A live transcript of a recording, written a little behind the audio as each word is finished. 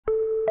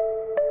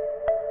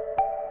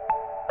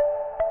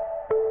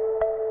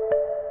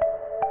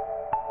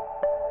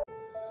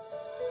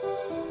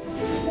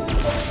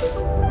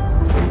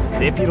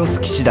エピロ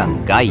ス騎士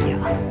団ガイア。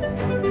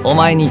お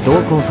前に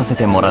同行させ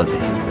てもらうぜ。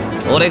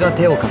俺が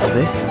手を貸す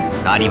ぜ。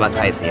借りは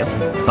返せよ。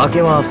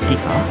酒は好き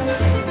か？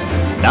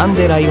ダン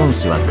デライオン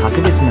酒は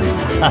格別な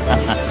んだ。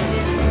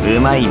う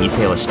まい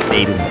店を知っ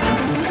ているんだ。こ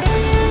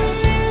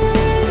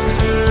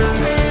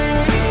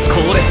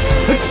れ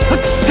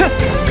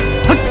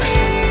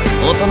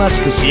おとなし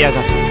くしや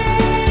がる。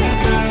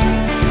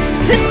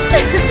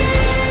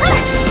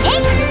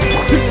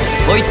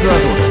こいつはど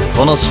うだ。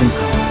この瞬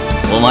間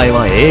お前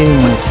は永遠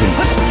を手に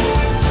する。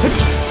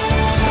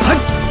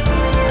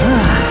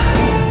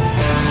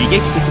刺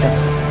激的だった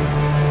ぞ。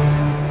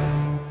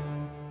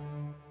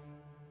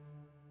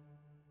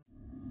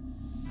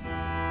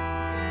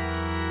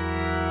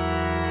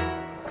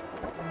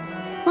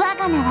我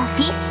が名は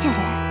フィッシュル、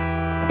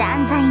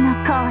断罪の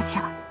公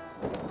女、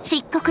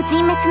漆黒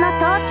人滅の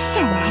統治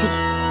者な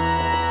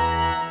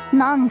り。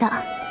なん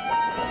だ、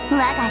我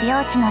が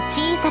領地の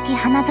小さき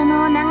花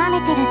園を眺め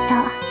てると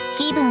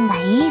気分が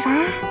いいわ。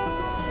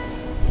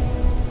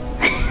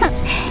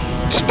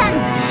来たの、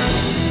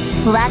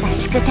我が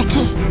宿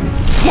敵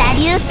邪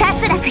竜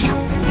脱落よ。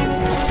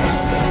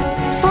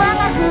我が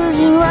封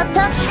印を解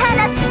き放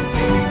つ。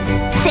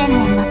千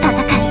年の戦い、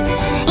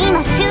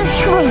今終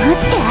止符を打って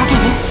あげ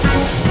る。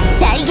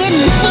大元無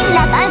神羅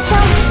万象、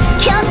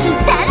狂気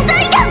断罪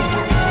眼。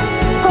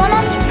この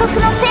漆黒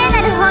の聖な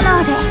る炎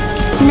で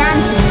汝の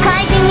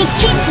怪人に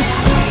キス。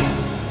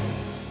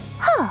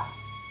はあ、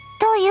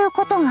という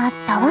ことがあっ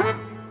たわ。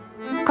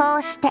こ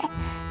うして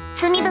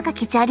罪深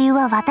き邪竜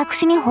は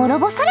私に滅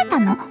ぼされた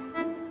の。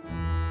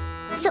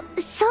そ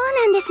う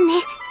なんです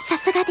ね。さ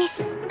すがで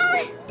す。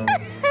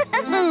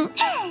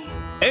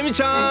エミ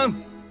ちゃ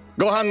ん、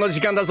ご飯の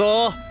時間だ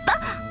ぞ。パ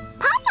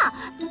パ、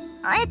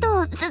先に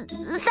帰っ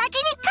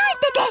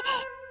てて。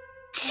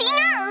違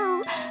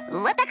う、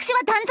私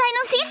は断罪の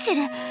フィッシュ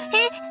ル。エミち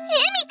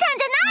ゃん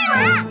じゃ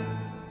ないわ。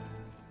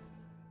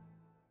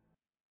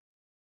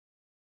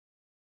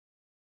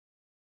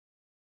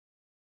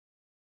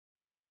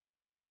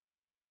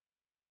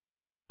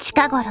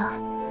近頃、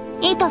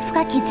意図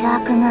深き邪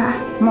悪が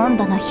モン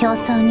ドの表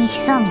層に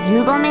潜み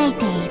うごめい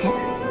ている。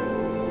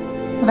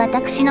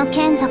私の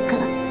眷属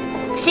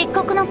漆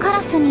黒のカ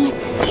ラスに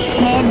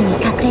ネーム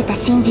に隠れた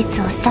真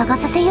実を探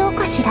させよう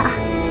かしら。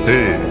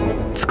え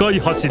え、使い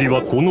走り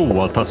はこの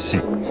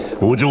私。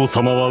お嬢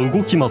様は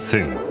動きま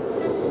せん。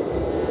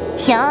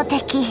標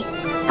的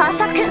捕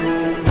捉。猶予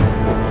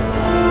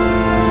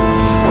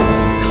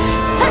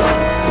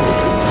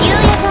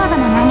浄土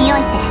の名におい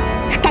て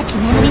深き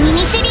眠りに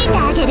導いて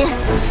あげる。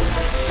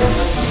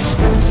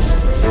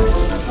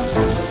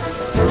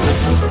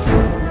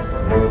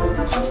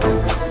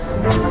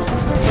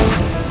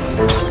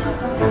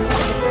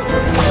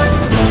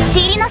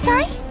散りな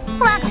さい、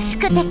我が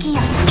宿敵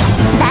よ。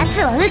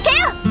罰を受け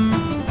よ。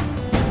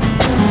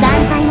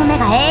断罪の目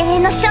が永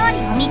遠の勝利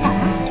を見たわ。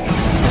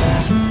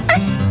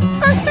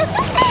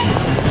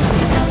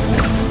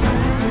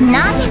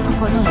なぜこ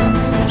こに？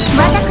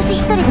私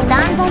一人で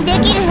断罪で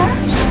きるわ。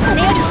そ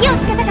れより火をつ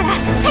けたから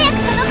早く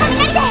その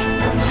雷で。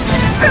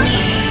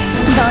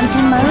凡人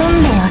も運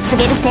命を告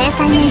げる制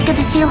裁の行く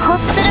槌を欲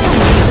するのよ。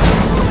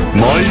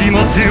参り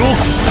ますよ。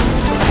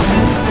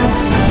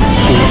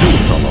お嬢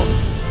様、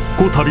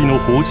こたびの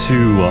報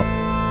酬は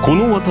こ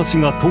の私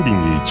が取り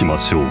に行きま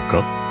しょう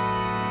か。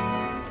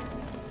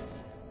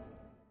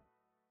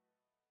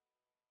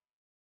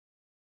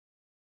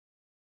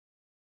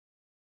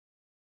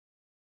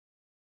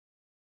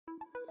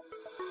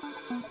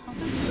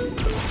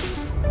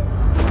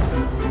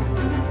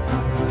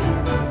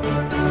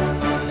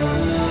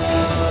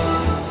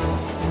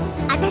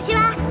私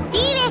はリ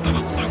ーウェイか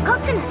ら来たコ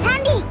ックのシャ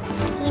ンリー。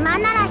暇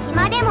なら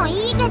暇でも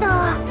いいけど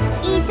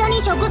一緒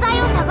に食材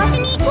を探し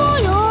に行こ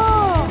うよ。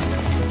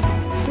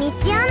道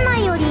案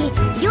内より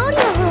料理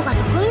の方が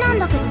得意なん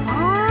だけどな。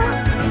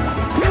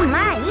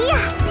まあいいや。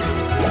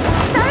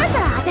そろそ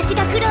ろ私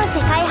が苦労して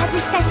開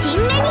発した新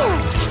メニュー、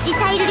七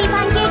彩瑠璃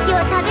パンケーキを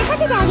食べさ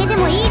せてあげて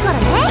もいい頃ね。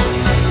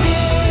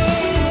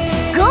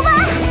5番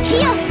火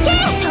を吹け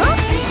と。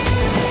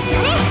そ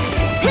れ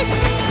ふっ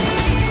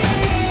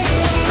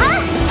は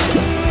っ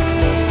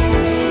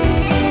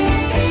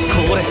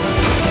これ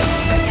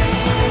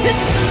ふっ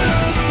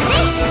それ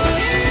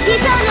師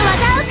匠の技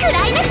を食ら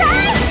いなさい。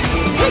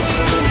ふっ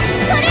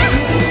これ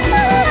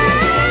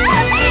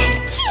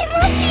気持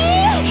ちい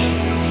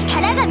い。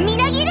力がみ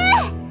なぎる。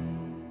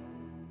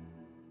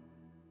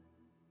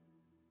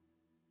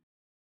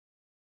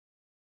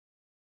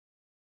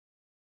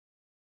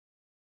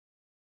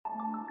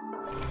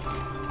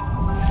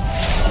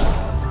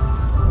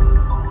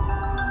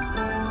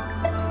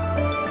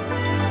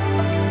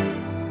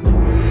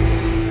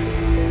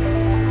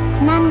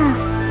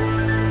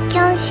7キ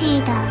ョンシ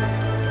ーだ。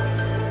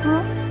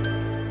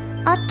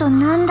あと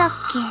なんだっ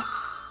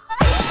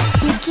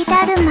け。雪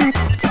だるま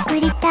作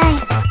りたい。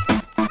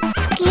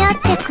付き合っ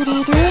てくれ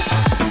る？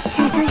涼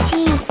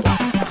しい、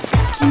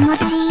気持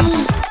ちいい。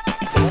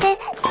手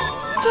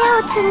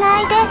をつな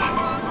いで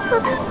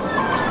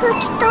吹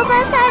き飛ば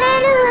され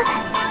る。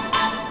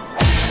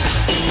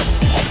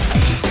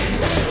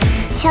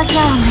諸行無常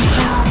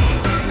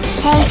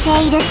生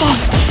々流転。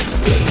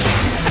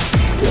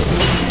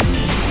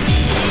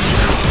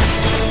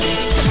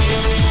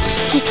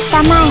聞き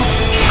たまえ、こ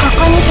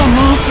こにて命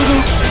じる。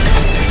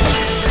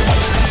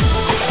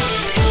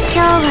今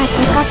日は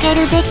出かけ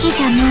るべき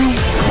じゃない。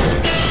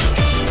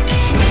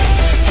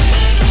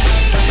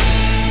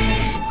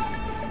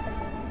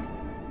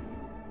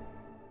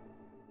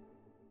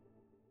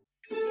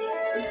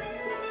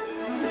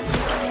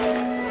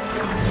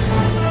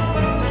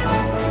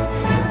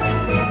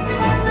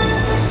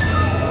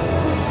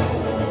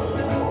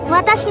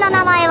私の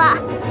名前は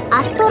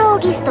アストロー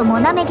ギスト・モ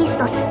ナメギス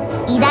トス、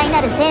偉大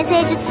なる先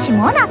生術師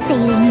モナってい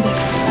う意味です。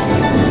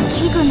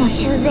器具の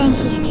修繕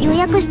費、予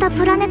約した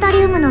プラネタ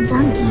リウムの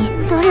残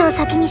金、どれを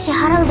先に支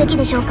払うべき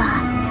でしょうか。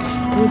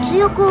物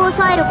欲を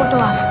抑えること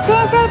は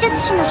先生術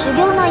師の修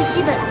行の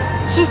一部。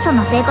質素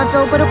な生活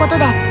を送ること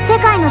で世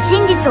界の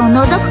真実を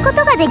覗くこ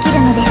とができる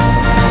のです。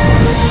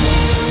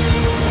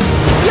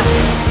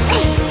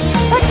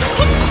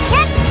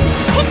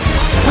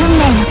運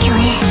命の虚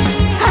栄。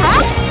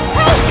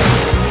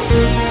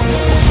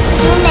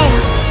運命が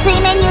水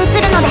面に映るの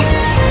です。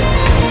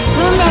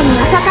運命に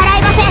は逆ら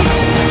いません。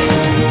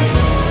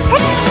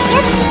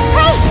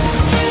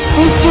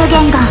水中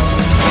玄関。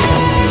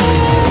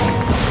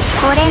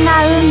これが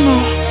運命。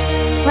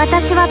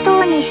私はと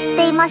うに知っ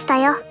ていました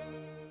よ。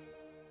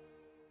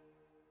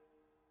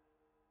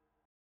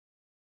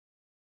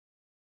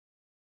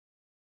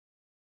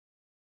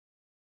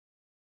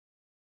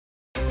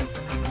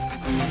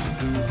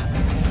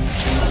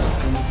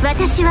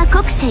私は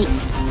国聖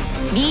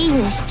リー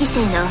ウェ七世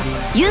の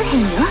ユーヘ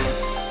ンよ。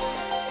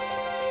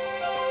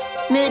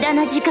無駄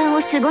な時間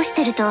を過ごし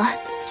てると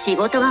仕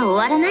事が終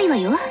わらないわ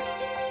よ。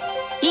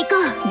行こ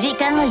う、時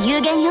間は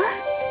有限よ。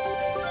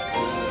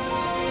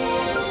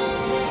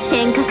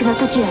変革の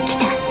時は来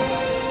た。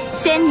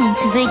1000年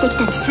続いてき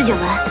た秩序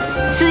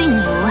はついに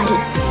終わる。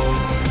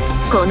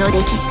この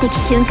歴史的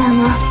瞬間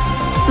を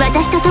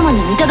私と共に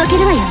見届け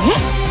るわよね。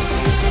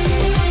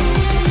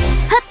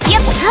はっや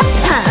っはっ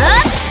は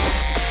っ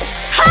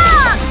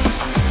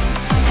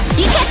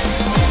行け、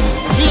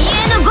陣営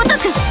のごとく。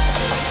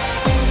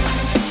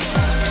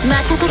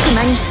瞬く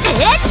間に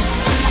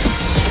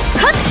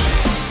はっ、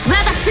我が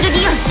剣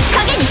よ、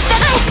影に従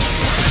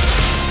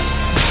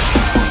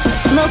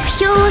え。目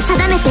標を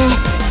定めて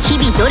日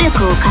々努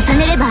力を重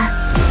ねれば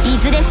い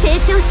ずれ成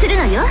長する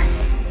のよ。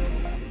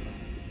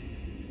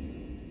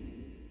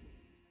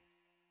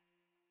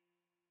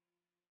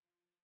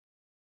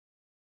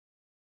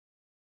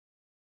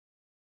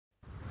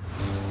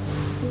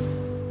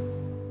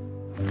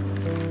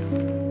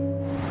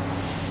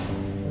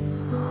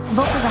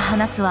僕が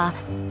話すは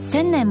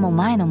1000年も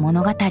前の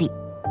物語。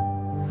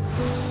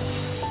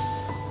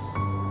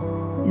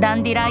ダ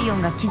ンディライオ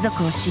ンが貴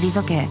族を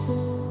退け、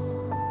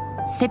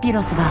セピ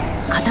ロスが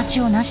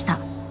形を成した。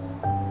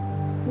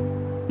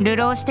流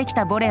浪してき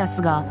たボレア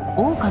スが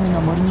狼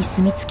の森に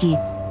住み着き、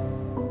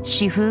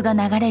死風が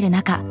流れる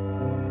中、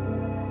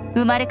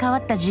生まれ変わ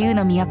った自由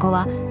の都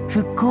は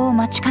復興を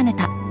待ちかね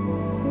た。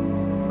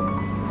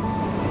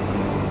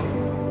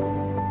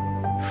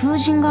風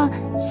神が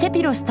セ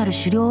ピロスたる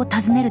狩猟を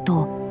訪ねる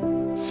と、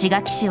志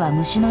賀騎士は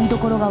虫の居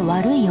所が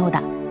悪いよう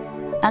だ。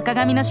赤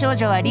髪の少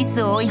女はリ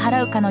スを追い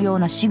払うかのよう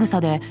な仕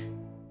草で、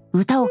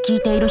歌を聴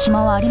いている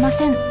暇はありま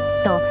せんと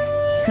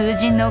風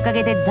神のおか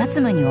げで雑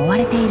務に追わ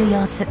れている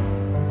様子。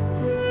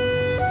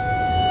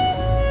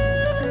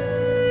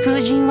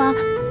風神は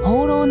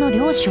放浪の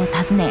漁師を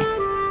訪ね、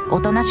お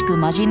となしく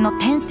魔人の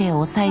天性を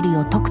抑える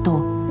よう説く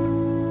と、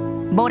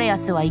ボレア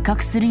スは威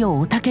嚇するよう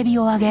雄たけび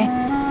を上げ、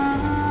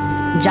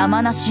邪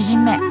魔な詩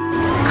人め、かよ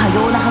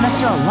うな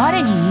話は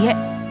我に言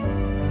え。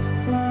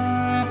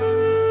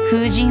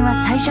風神は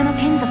最初の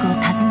眷属を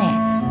訪ね、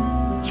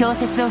氷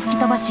雪を吹き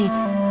飛ばし、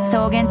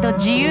草原と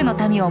自由の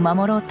民を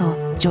守ろうと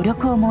助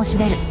力を申し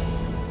出る。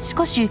し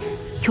かし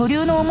巨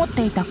竜の思っ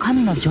ていた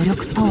神の助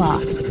力と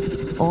は、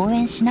応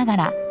援しなが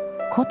ら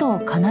琴を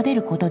奏で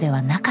ることで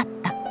はなかっ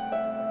た。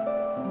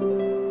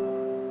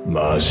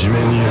真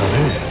面目にやれ、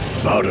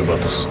バルバ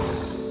トス。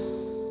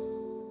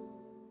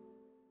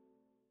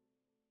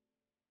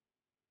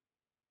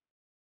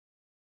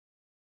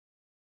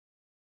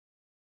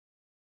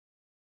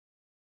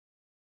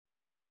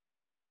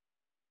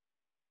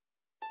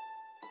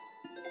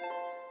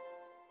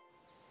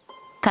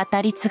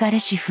語り継がれ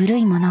し古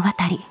い物語。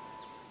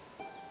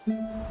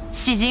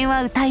詩人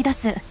は歌い出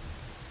す。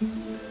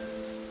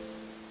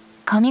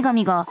神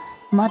々が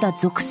まだ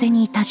属性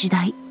にいた時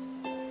代、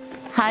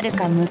はる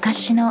か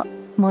昔の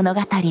物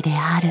語で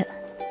ある。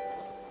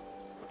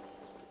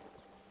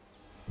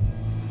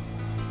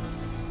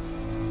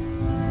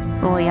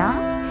おや、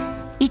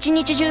一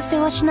日中世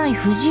話しない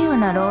不自由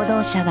な労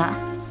働者が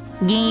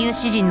銀融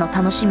詩人の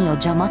楽しみを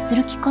邪魔す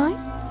る気かい？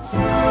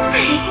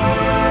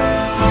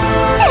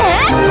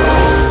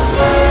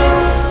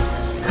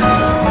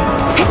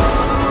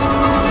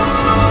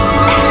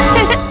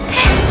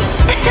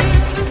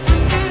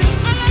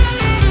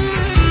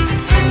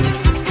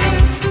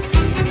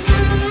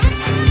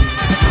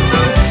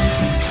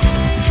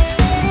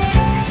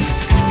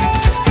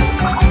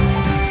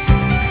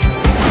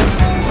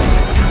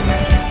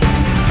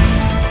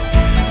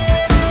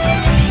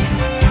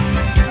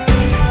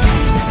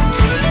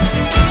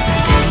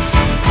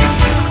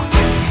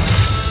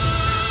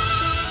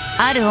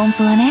音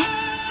符はね、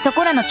そ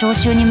こらの聴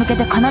衆に向け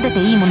て奏でて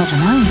いいものじゃ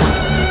ないんだ。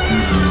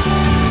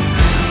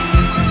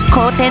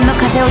好天の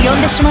風を呼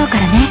んでしまうか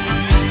らね。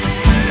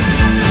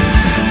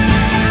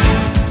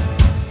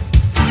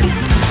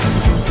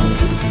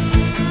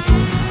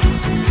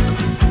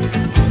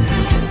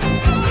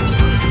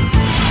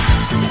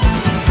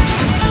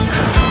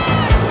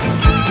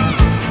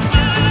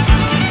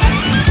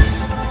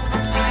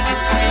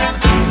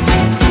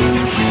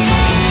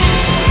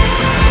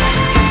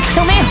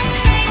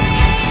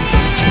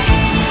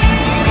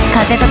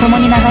風と共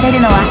に流れる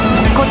のは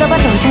言葉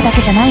と歌だ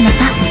けじゃないの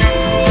さ。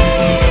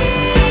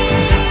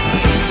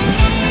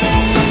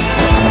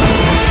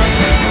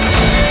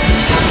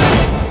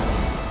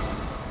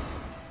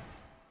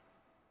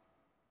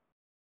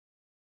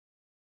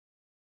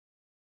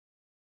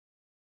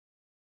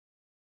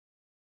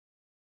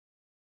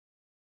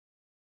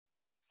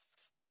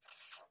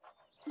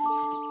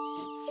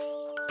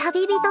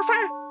旅人さ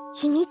ん、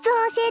秘密を教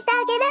えて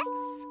あげる。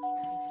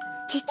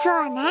実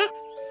はね、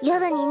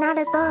夜にな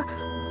ると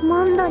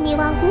モンドに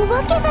はお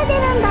化けが出る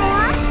んだよ。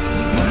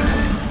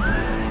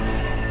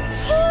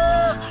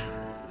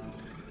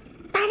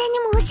誰に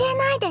も教え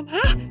ないでね。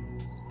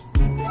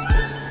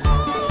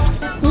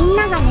みん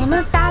なが眠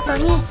った後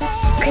に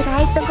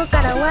暗いとこ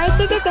から湧い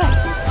て出て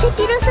セ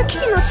ピルス騎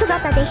士の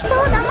姿で人を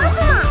騙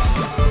すの。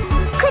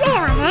クレイ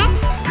はね、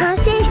管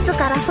制室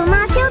からその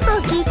足音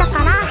を聞いた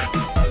から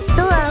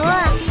ドア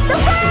はドカ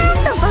ー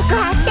ンと爆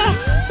破して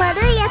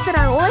悪い奴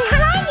らを追い払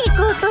いに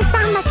行こうとした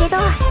んだけど、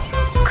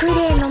ク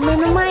レイの目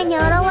の前に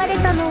現れ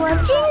たのは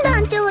神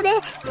団長で捕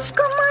まっ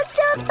ち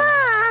ゃっ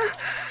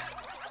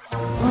た。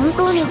本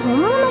当に本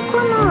物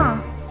か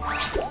な。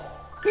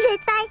絶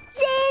対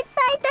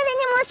誰に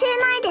も教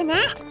えないでね。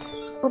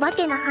お化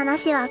けの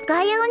話は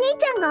ガイアお兄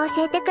ちゃんが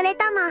教えてくれ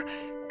たの。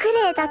ク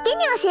レイだけ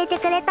に教えて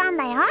くれたん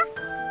だよ。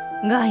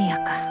ガイア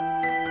か。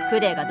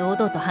クレイが堂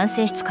々と反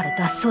省室から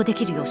脱走で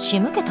きるよう仕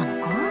向けた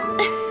のか。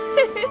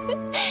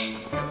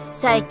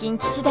最近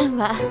騎士団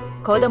は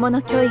子供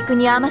の教育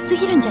に甘す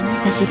ぎるんじゃない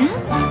かしら。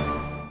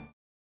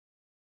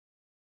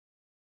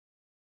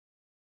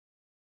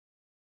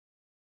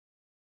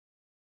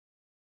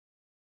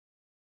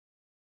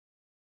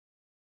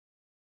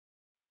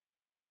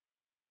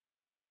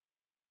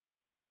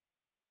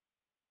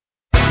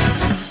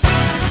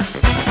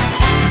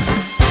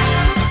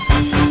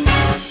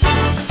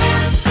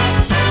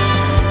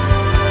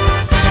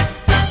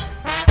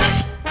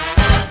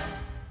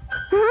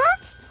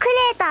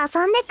遊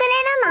んでくれ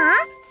る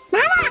の？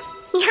なら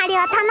見張り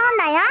は頼ん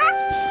だよ。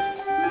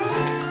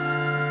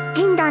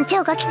神団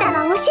長が来た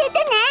ら教え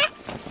てね。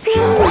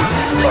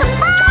出発！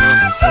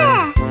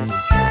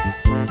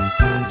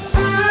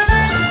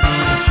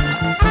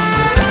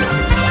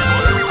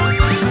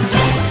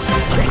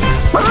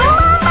ボンボン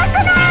爆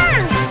弾！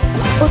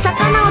お魚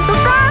をドカ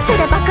ーンする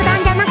爆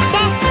弾じゃなくて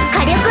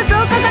火力増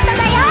加型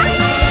だよ。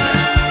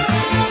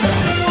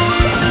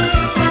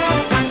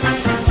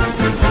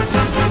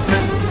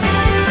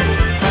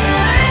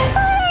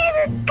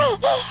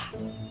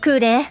ク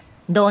レイ、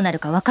どうなる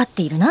か分かっ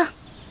ているな。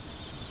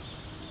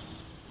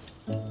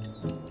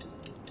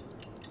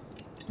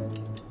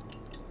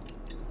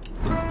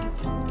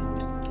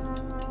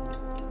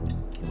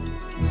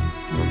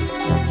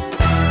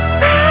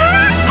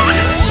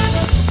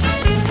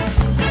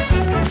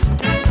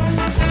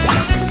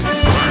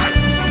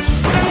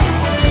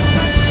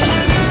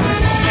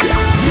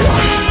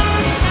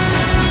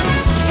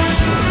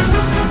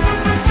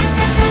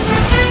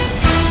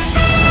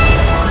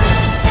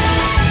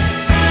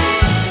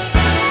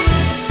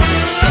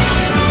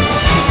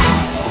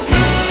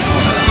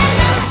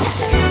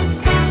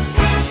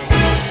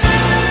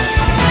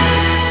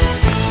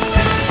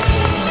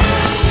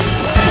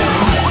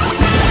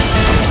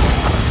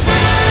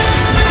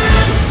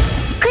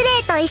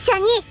一緒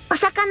にお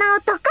魚を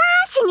ドカーン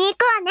しに行こ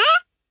うね。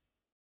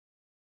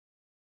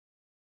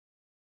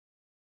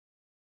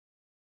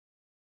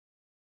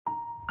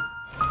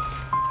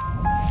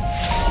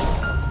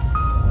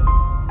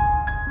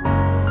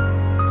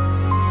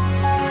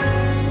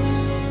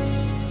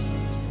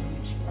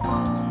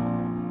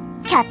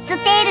キャッツ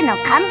テールの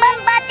看板バ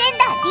ーテン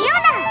ダーディオ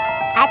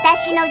ナ。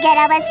私のギャ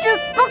ラはすっ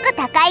ごく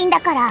高いんだ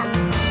から。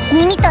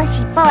耳と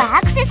尻尾は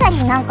アクセサリ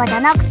ーなんかじ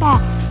ゃなくて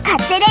カ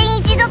ツレイ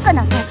ン一族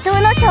の血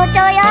統の象徴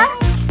よ。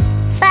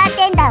バー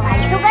テンダーは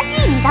忙し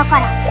い身だか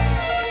ら、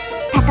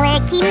たとえ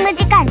勤務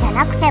時間じゃ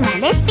なくても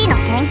レシピの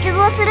研究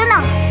をするの。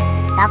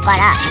だか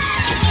ら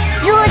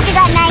用事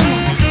がないのに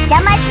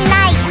邪魔し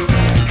ないで。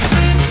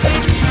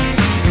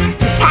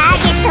ター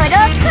ゲットロ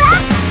ックア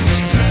ッ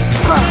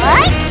プ。ごー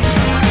い。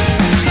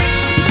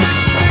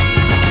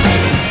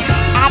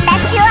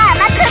私を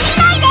甘く見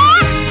ないで。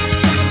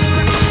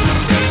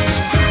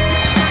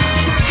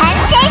反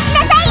省しな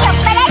さい、酔っ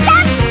払いさ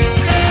ん。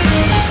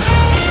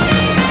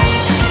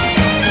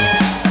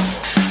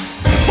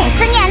別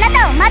にあなた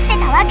を待ってた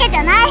わけじ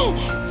ゃない。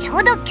ちょ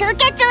うど休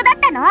憩中だっ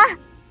たの。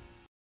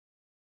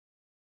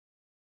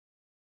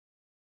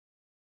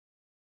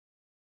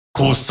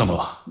講師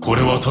様、こ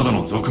れはただ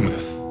の賊務で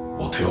す。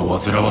お手を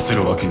煩わせ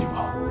るわけに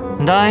は。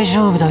大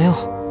丈夫だ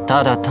よ。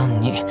ただ単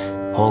に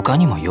他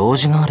にも用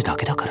事があるだ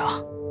けだから。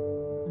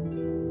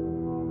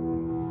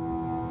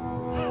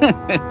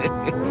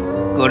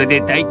これ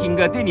で大金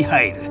が手に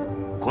入る。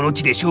この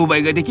地で商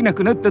売ができな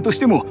くなったとし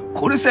ても、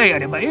これさえあ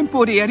れば遠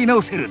方でやり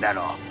直せるだ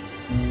ろ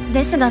う。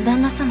ですが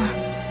旦那様、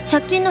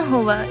借金の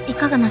方はい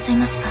かがなさい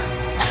ますか？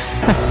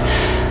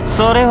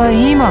それは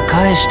今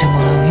返して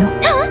もらうよ。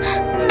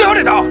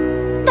誰だ？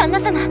旦那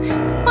様、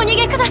お逃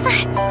げくださ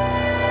い。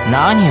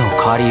何を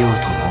借りよう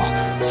とも、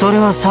それ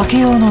は避け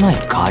ようのない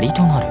借り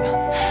となる。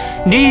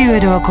リーウェ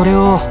ではこれ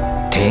を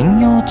転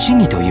用地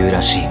義という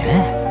らしい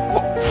ね。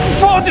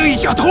ファーデュイ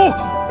じゃと？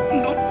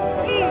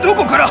ど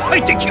こから入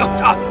ってきよっ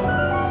た？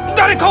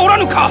誰かおら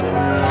ぬか？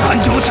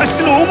壇上茶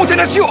室のおもて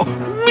なしを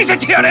見せ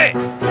てやれ。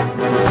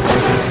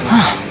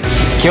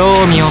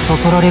興味をそ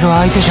そられる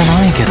相手じゃ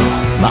ないけど、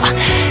ま、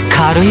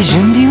軽い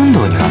準備運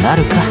動にはな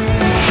るか。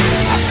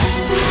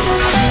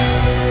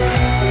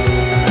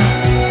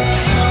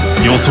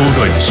予想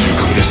外の収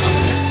穫でした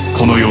ね。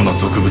このような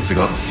俗物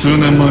が数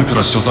年前か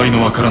ら所在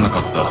のわからな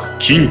かった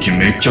近畿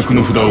滅却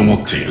の札を持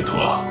っていると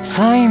は。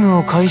債務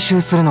を回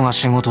収するのが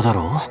仕事だ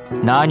ろ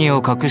う。何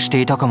を隠し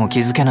ていたかも気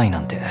づけないな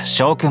んて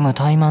職務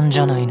怠慢じ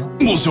ゃないの。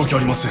申し訳あ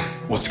りません。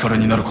お力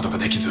になることが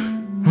できず。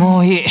も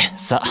ういい。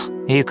さあ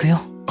行くよ。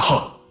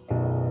はっ。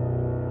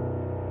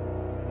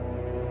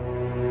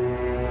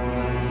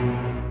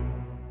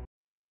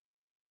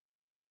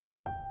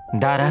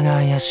ダラ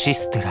ガーやシ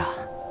ストゥラ、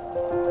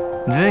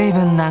ずい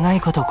ぶん長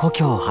いこと故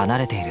郷を離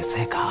れている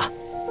せいか、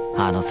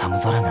あの寒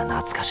空が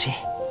懐かしい。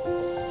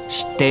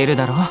知っている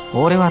だろう、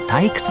俺は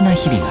退屈な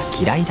日々が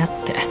嫌いだっ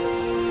て。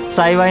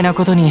幸いな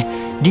ことに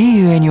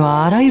リーウェに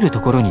はあらゆる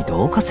ところに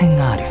導火線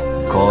がある。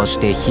こうし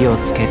て火を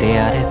つけて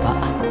やれば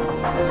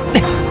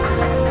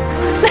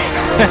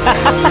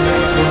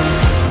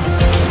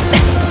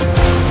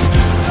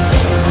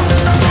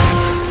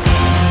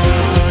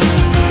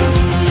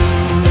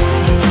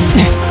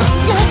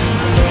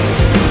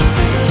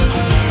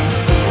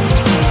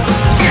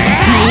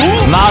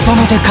まと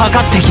めてかか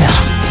ってきな。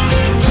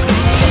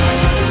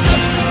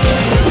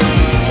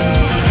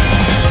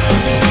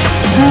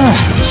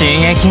刺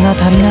激が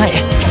足りない。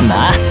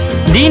まあ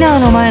ディナー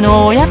の前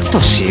のおやつと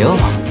しよう。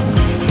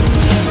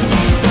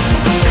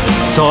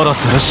そろ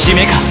そろ締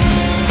めか。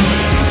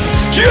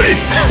スキュリ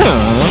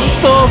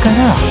そうか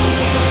な。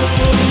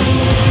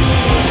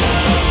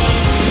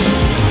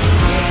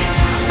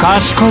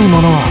賢い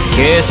者は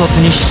軽率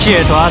に七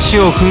へと足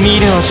を踏み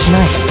入れはし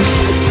ない。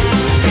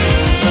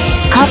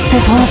勝って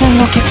当然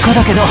の結果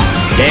だけど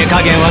手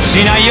加減は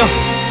しないよ。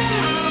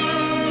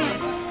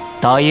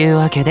という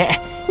わけで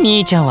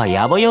兄ちゃんは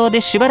野暮用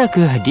でしばらく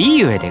リ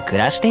ーウェで暮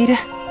らしている。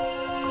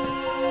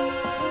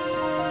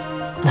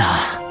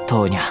ああ、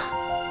トーニャ、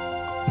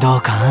ど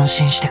うか安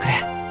心してくれ。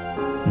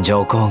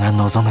上皇が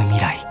望む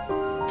未来、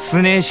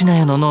スネーシナ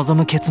ヤの望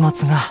む結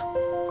末が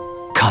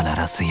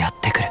必ずやっ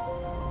てくる。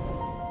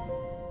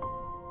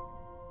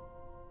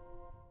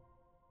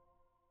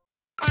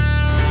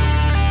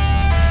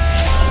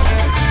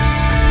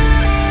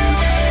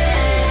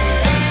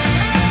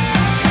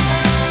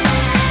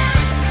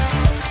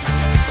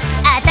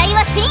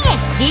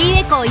リ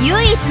ーウェ校唯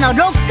一の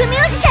ロックミュ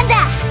ージシャン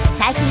だ。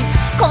最近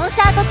コン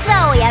サートツ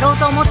アーをやろう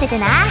と思ってて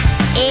な。場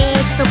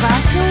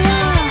所は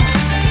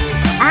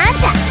あ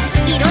んた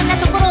いろんな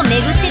ところを巡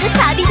ってる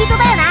旅人だ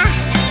よな。あ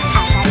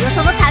たいを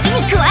その旅に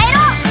加えろ。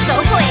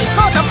どこへ行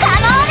こうと可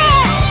能ね。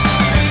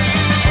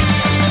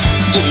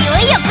いよ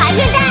いよ開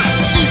演だ。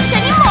一緒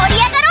に盛り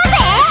上がろう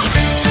ぜ。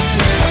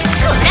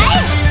くら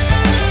え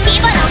火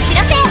花を散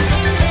らせ。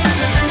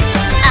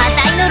あ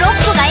たいのロッ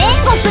クが援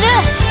護する。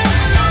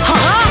は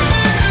あ、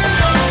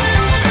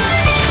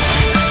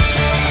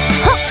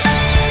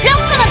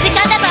時間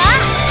だぞ。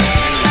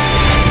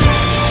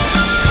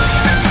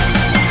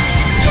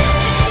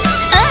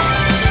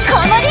こ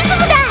のリズム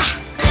だ。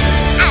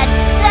熱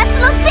々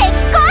の絶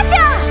好調。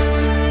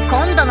今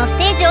度のス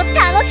テージを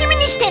楽しみ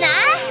にしてな。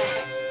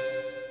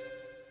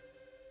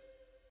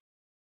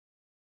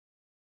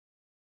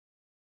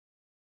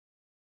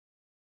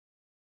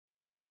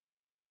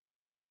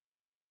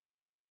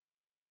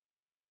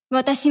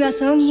私は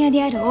葬儀屋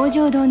である往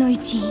生堂の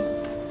一員。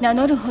名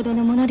乗るほど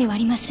のものではあ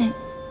りません。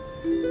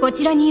こ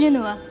ちらにいる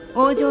のは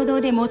往生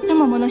堂で最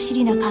も物知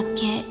りな滑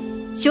稽、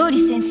勝利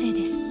先生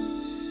です。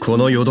こ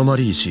のよどま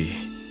り石、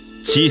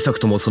小さく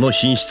ともその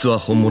品質は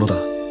本物だ。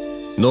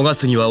逃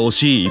すには惜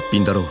しい一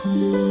品だろ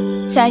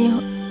う。さよ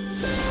う。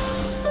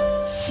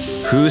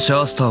風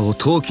車アスターを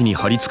陶器に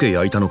貼り付け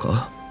焼いたの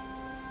か。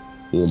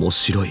面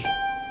白い。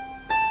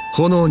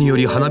炎によ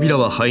り花びら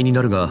は灰に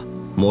なるが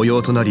模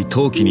様となり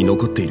陶器に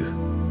残っている。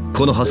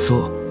この発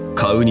想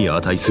買うに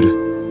値す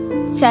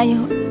る。さ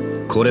よ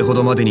う。これほ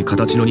どまでに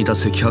形の似た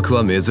石箔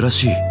は珍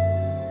しい。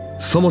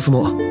そもそ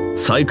も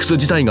採掘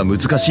自体が難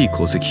しい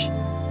鉱石。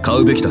買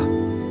うべきだ。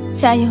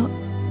さよう。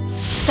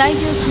最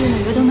上級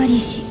のよどまり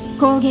石、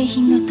工芸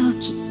品の陶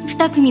器、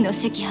2組の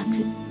石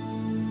箔。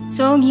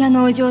葬儀屋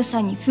のお嬢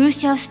さんに風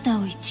車アスター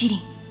を1輪。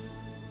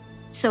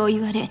そう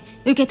言われ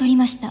受け取り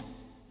ました。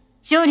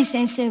勝利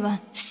先生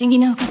は不思議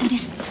なお方で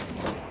す。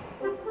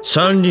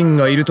Xiangling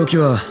がいるとき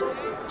は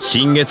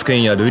新月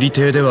軒や瑠璃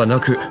亭ではな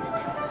く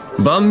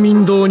万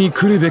民堂に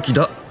来るべき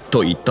だ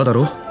と言っただ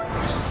ろ。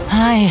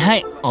はいは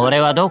い、俺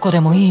はどこで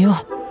もいいよ。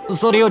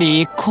それよ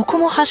りここ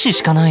も箸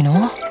しかない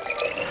の？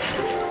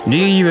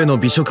リーユへの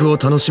美食を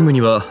楽しむ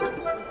には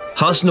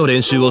箸の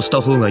練習をし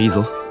た方がいい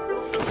ぞ。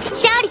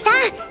勝利さん、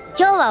今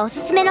日はお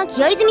すすめの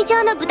清泉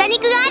町の豚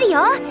肉がある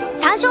よ。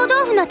山椒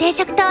豆腐の定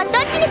食とどっ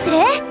ちにす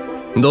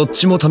る？どっ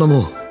ちも頼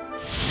もう。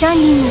シャン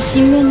リンの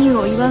新メニュー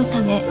を祝う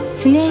ため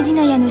スネージ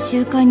ナヤの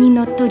習慣に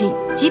のっとり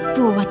チッ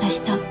プを渡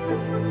した。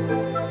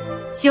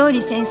勝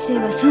利先生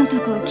は損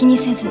得を気に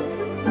せず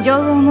情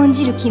を重ん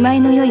じる気前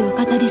の良いお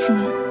方ですが、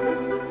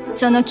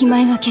その気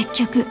前は結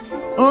局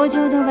王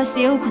城堂が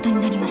背負うこと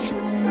になります。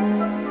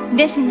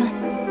ですが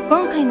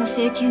今回の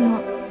請求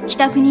も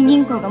北国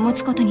銀行が持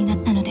つことになっ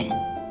たので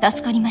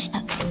助かりまし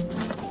た。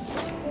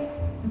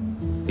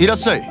いらっ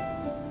しゃい。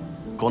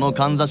この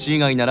かんざし以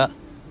外なら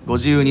ご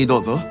自由にど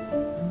うぞ。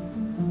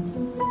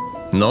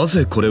な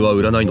ぜこれは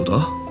売らないのだ？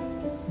ああ、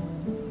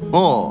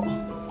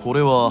こ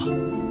れは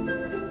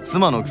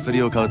妻の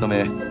薬を買うた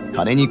め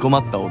金に困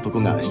った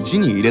男が質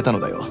に入れたの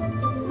だよ。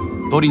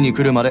取りに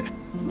来るまで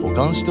保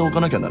管してお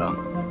かなきゃならん。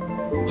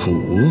ほ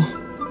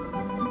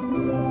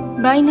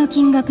う。倍の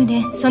金額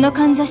でその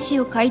かんざし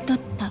を買い取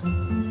った。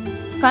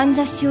かん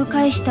ざしを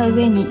返した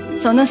上に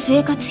その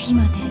生活費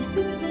ま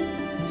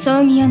で。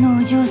葬儀屋の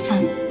お嬢さ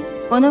ん、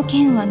この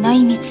件は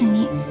内密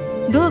に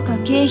どうか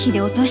経費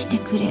で落として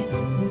くれ。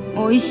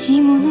おいし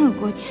いものを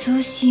ご馳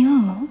走しよう。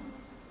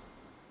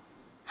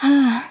は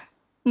あ、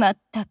まっ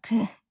たく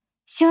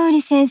勝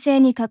利先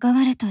生に関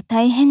わると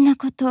大変な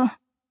こと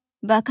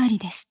ばかり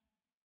です。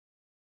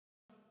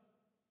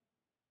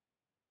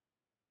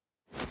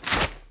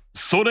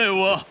それ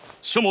は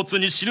書物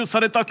に記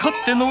されたか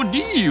つての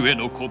理由へ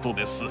のこと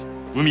です。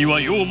海は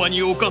妖魔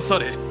に侵さ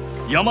れ、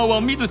山は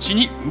水地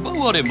に奪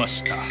われま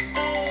した。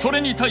そ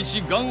れに対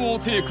し元王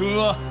帝君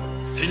は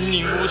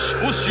1000人を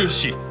召集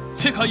し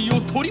世界を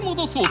取り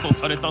戻そうと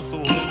されたそ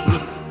うです。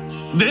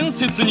伝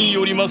説に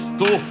よります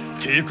と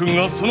帝君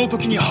がその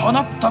時に放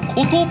った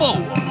言葉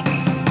は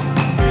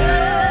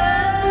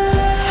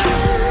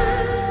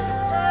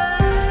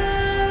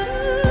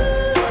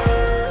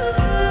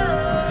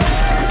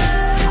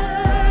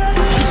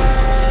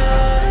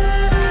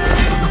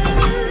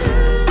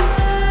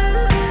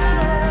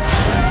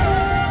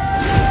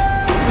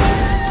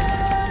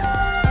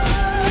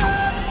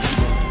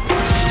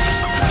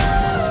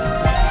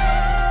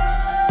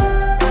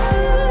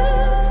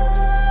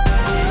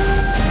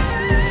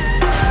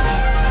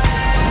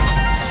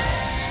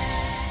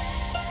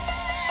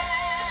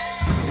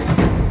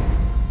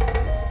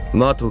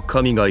魔と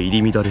神が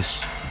入り乱れ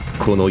し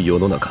この世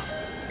の中、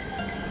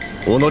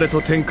己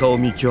と天下を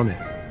見極め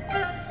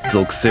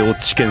属性を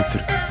知見す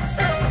る。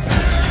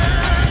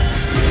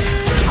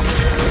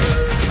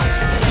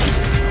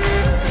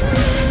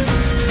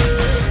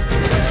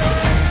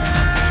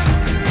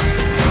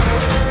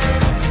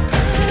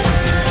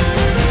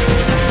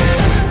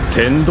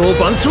天道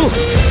万象。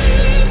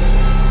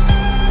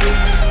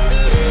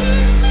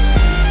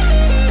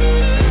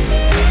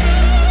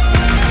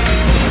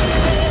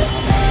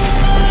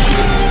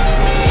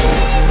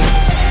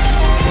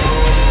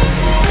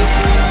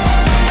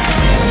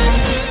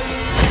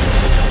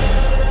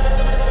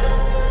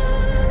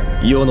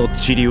世の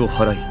塵を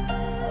払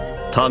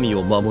い民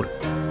を守る。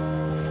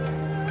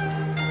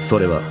そ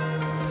れは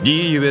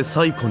リーユへ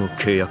最古の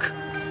契約。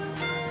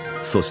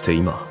そして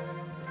今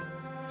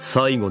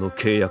最後の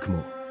契約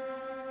も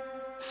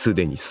す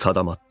でに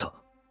定まった。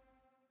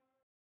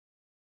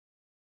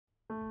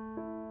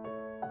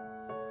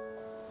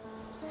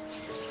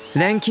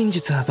錬金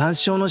術は万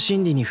象の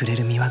真理に触れ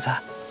る見業。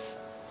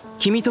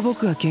君と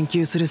僕が研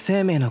究する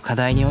生命の課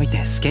題におい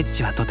てスケッ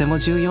チはとても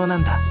重要な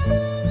んだ。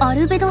ア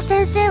ルベド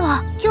先生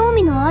は興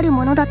味のある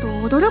ものだと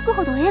驚く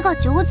ほど絵が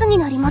上手に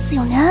なります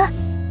よね。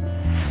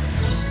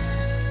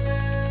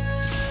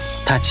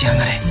立ち上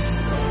がれ。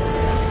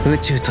宇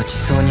宙と地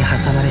層に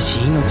挟まれし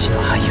命の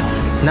灰を、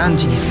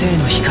汝に生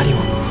の光を。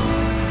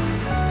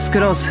スク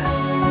ロース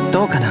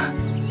どうかな。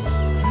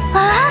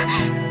ああ、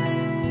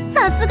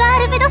さすがア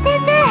ルベド先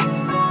生。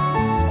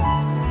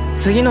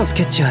次のス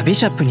ケッチはビ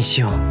ショップに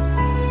しよう。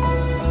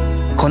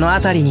この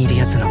辺りにいる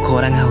やつの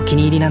甲羅がお気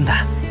に入りなん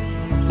だ。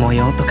模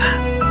様とか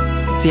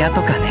艶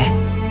とかね。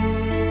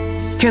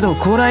けど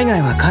甲羅以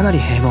外はかなり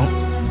平凡。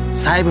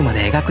細部ま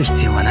で描く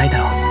必要はないだ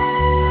ろ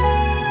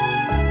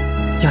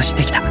う。よし、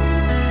できた。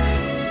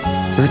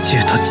宇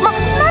宙と地。待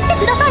って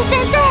ください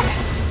先生。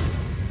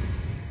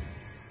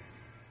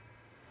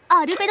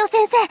アルベド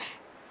先生、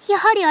や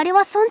はりあれ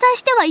は存在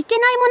してはいけ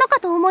ないものか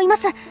と思いま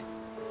す。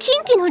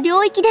禁忌の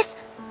領域です。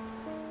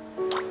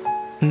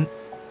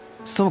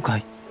そうか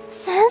い。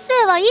先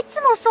生はい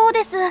つもそう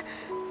です。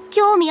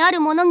興味あ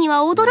るものには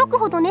驚く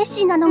ほど熱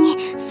心なのに、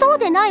そう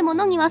でないも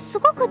のにはす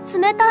ごく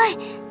冷たい。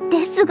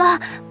ですが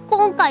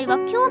今回は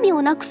興味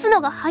をなくすの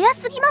が早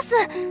すぎます。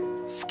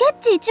スケッ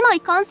チ1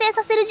枚完成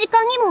させる時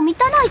間にも満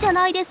たないじゃ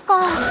ないです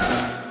か。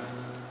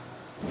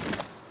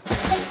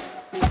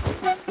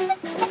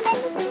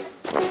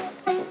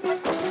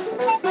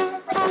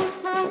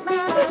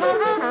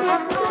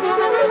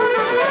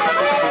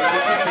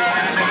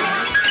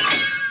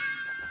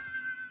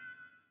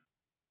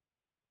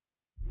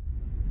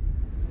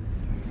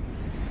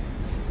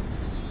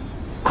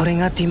これ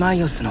がティマ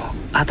イオスの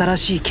新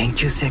しい研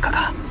究成果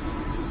か。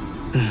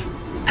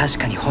確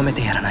かに褒め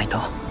てやらないと。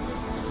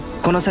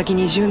この先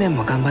20年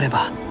も頑張れ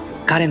ば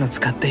彼の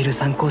使っている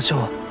参考書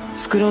を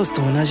スクロース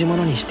と同じも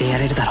のにしてや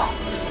れるだろう。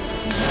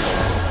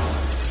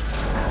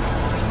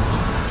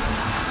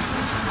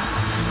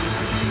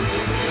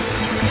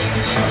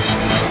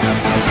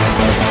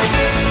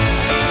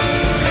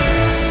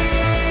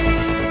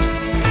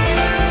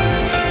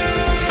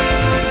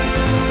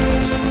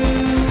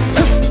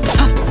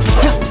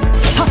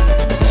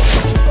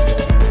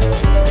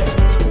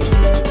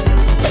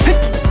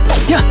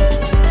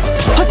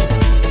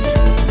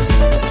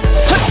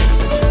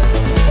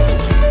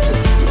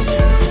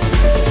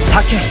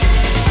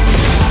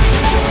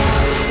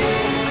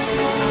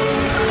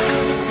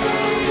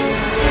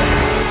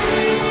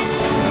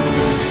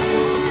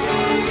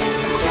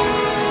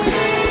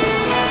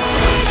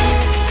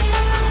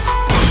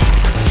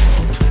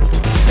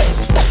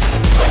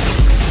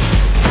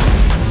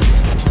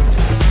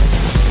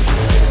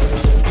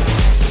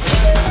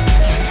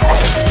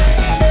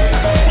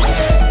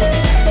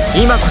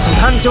今こそ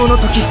誕生の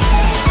時。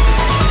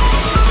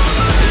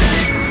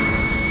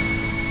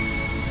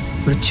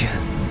宇宙、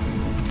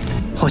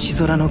星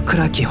空の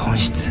暗き本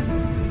質、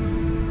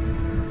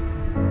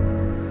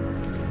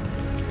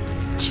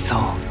地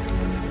層、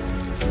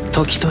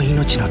時と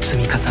命の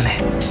積み重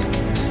ね、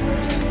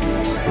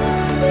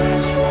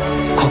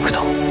国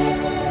土、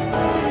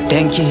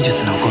錬金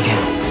術の語源、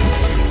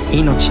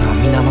命の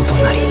源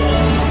なり、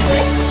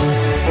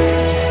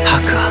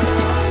白亜、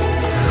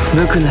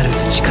無垢なる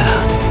土から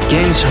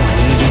原初の人間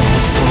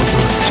を創造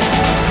する。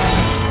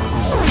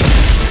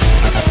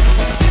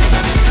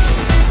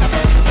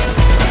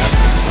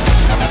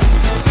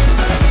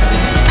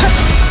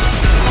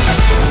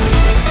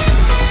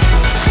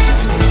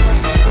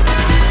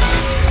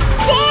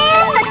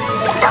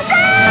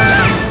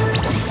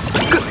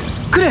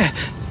クレイ、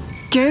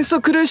元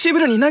素クルーシブ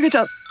ルに投げち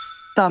ゃ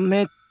ダ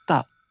メ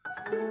だ。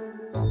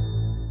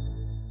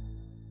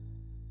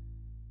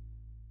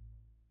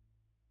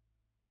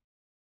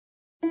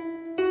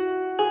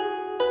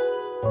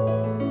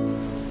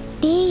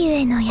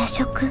夜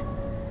食、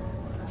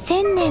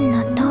1000年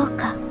の10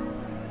日。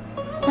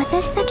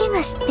私だけ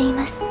が知ってい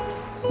ます。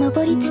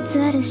昇りつ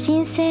つある神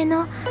星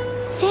の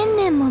1000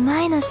年も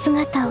前の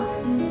姿を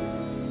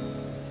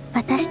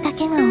私だ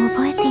けが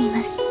覚えてい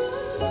ます。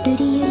瑠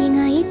璃百合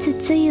がいつ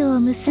露を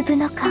結ぶ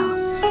のかを。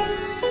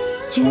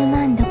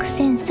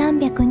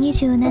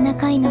106,327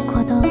回の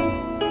鼓動。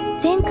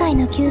前回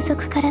の休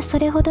息からそ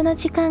れほどの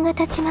時間が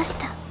経ちまし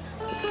た。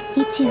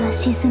位置は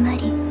静ま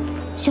り、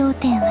焦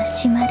点は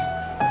閉まる。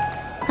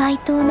街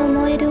灯の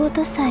燃える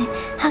音さえ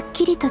はっ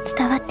きりと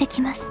伝わって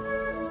きます。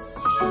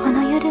こ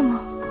の夜も、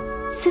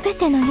すべ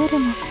ての夜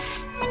も、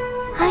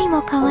愛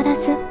も変わら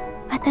ず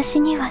私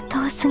には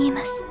遠すぎ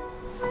ます。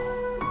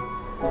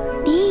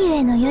リーユ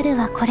への夜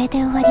はこれ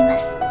で終わりま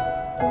す。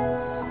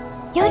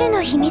夜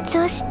の秘密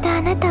を知った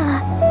あなた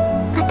は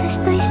私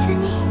と一緒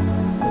に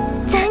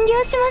残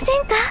業しませ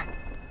んか？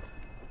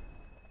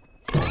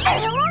す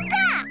るもんか。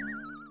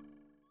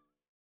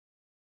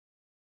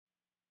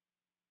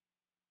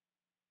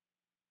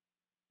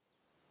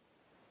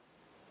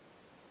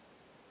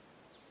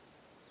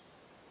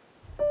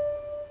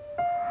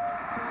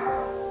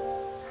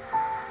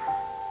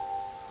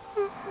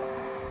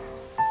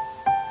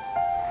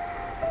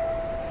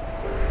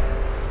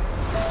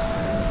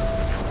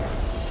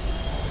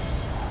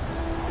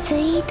ス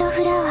イート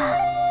フラワ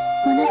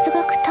ー、ものす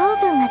ごく糖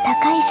分が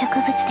高い植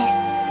物です。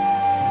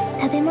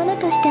食べ物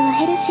としては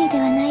ヘルシーで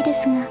はないで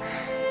すが、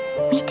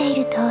見てい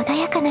ると穏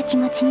やかな気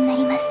持ちにな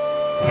ります。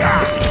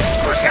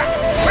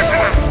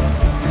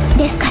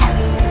ですから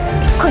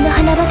この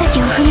花畑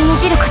を踏みに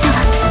じることは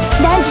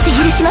断じて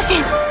許しませ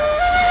ん。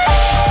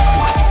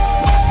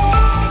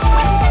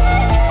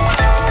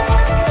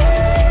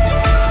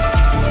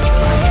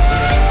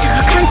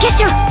相関化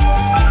粧、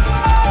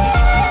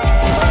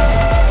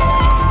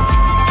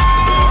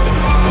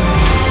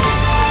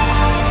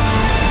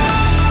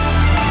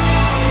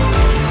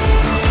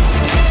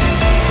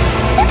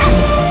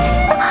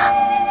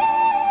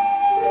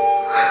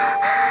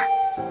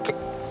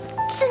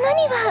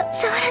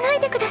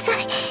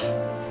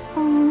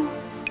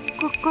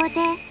ここで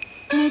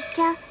寝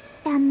ちゃ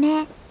ダ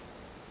メ。あれ？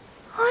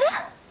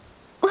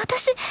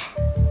私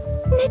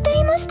寝て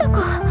いました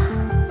か？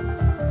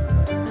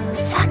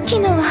さっき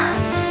のは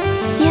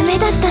夢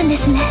だったんで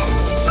すね。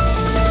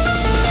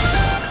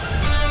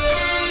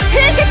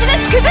風雪の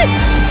祝舞、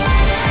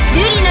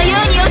瑠璃のよ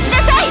うに落ちな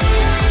さい。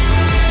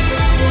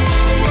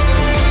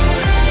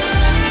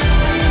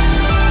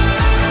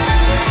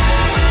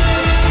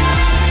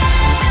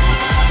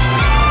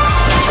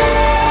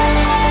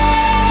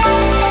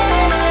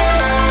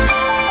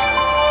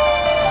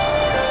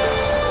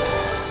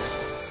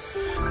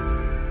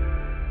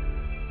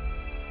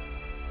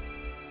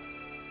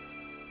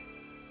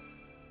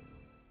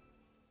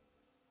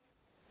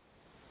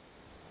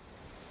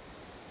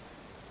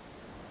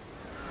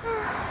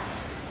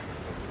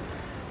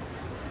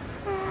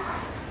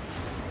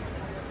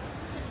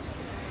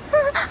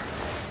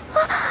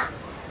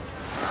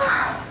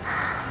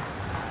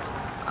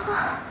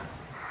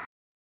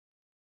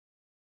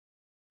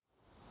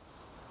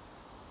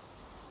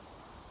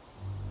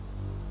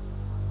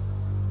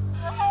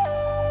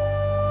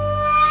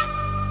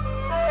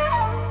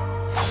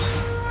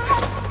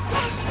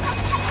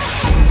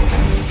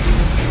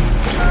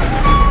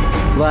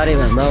我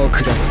は魔を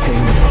下す仙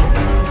人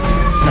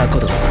雑魚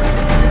ども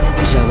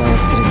邪魔を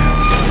するな。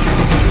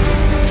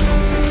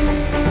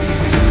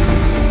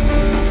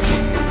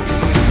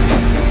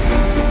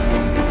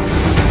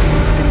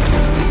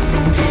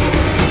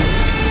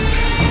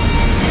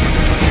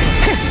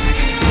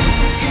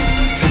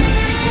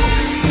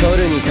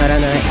取るに足ら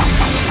ない。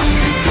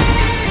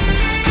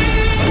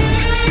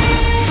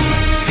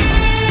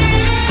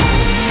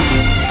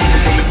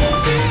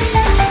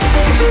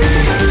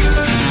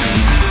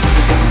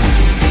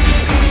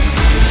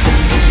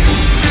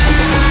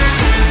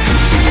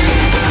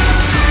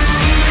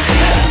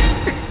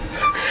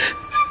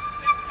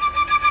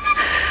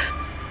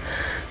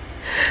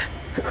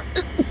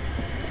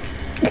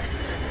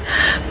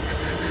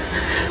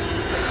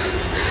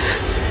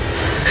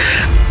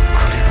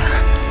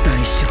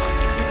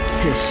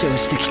殺傷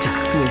してきた報い、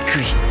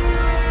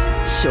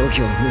商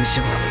業無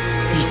常、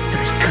一切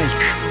回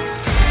復。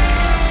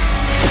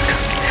だが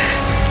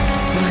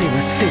我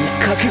はすでに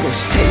覚悟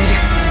している。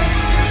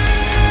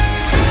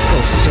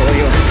骨将よ、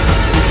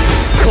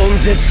根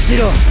絶し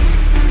ろ。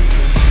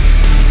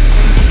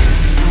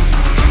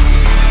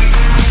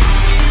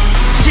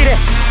散れ。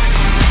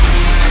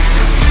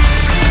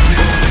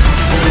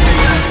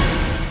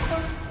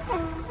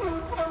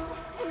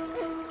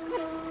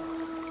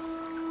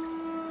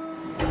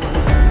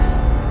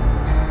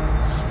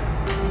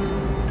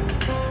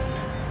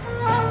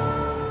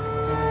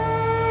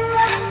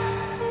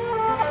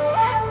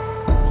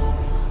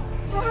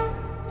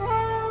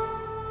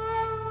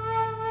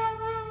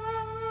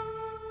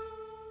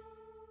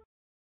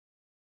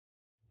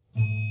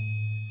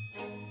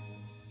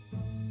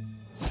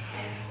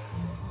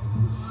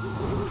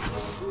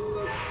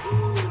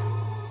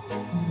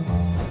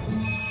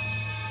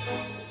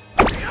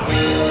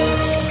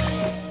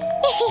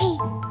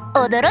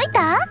驚い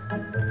た？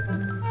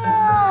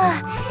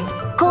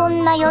こ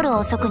んな夜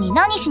遅くに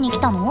何しに来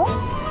たの？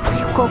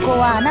ここ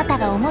はあなた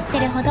が思って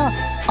るほど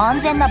安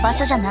全な場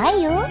所じゃな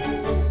いよ。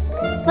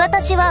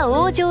私は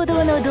王城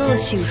堂の同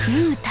主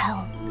フータを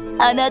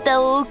あな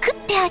たを送っ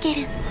てあげ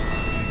る。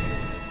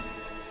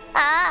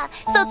ああ、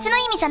そっちの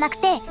意味じゃなく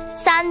て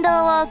賛同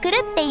を送る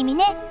って意味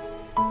ね。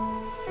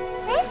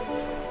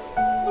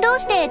どう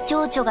して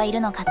蝶々がいる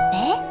のかって？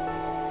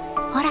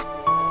ほら、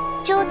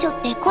蝶々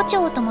って胡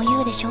蝶とも言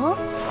うでしょ。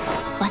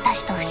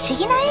私と不思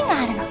議な縁が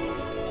あるの。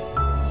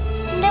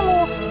で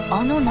も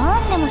何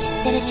でも知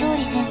ってる勝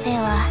利先生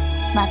は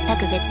全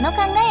く別の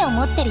考えを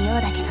持ってるよう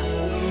だけど。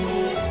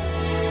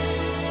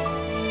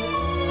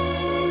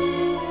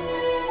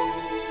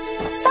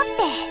さて、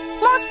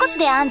もう少し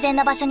で安全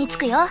な場所に着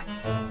くよ。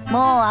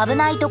もう危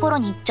ないところ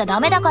に行っちゃダ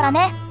メだから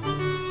ね。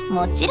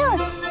もちろん冒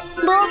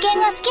険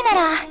が好きな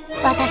ら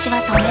私は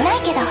止めな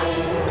いけど、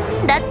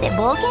だって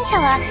冒険者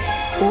は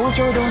王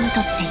城堂にと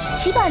って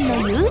一番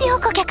の有料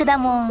顧客だ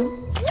もん。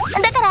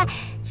だから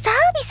サー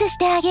ビスし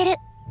てあげる。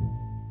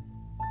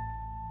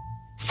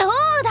そう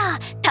だ、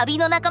旅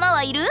の仲間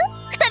はいる？2人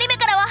目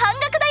からは半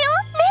額だよ。ね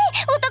え、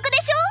お得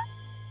でし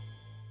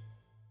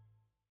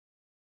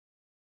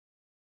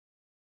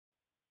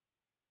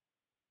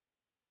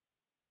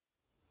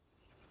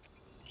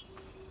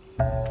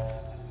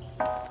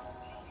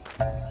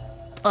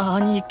ょ。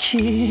兄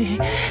貴、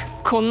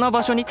こんな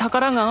場所に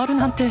宝がある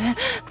なんて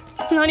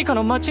何か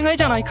の間違い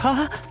じゃない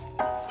か？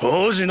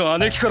王子の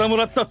姉貴からも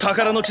らった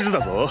宝の地図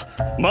だぞ。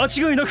間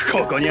違いなく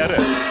ここにある。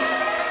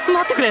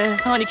待ってくれ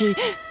兄貴、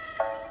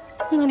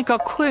何か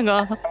声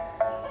が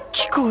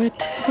聞こえ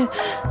て。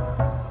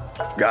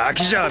ガ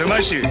キじゃあるま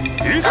いし、いつ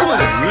ま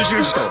で優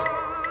秀しと。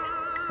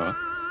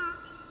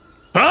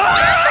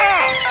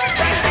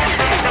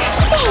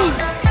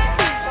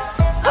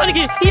兄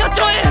貴、やっ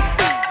ちまえ。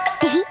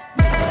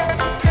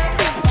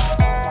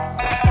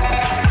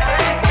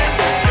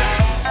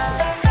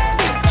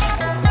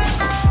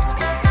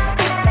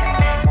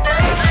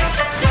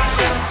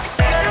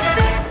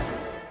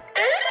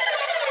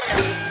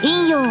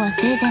陰陽は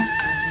生前、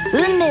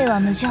運命は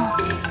無常。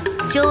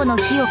蝶の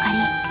火を借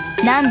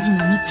り、汝の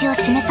道を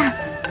示さん。ほ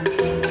ん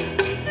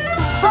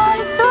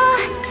と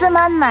つ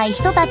まんない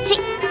人たち。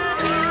フ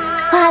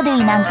ァードゥ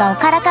イなんかを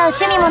からかう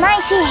趣味もな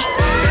いし、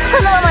こ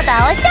のまま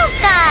倒しちゃおっ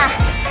か。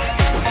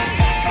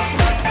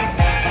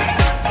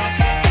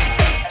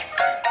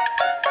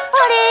あ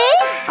れ？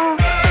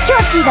キ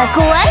ョシが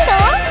怖いの？い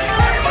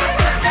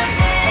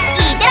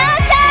ってらっ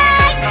しゃ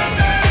い。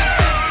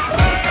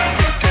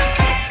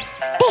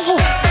てへ。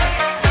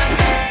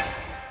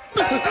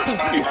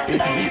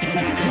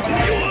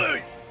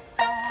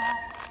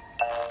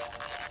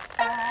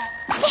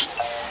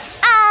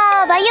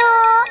あーばよー。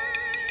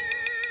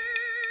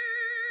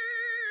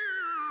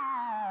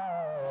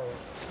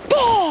で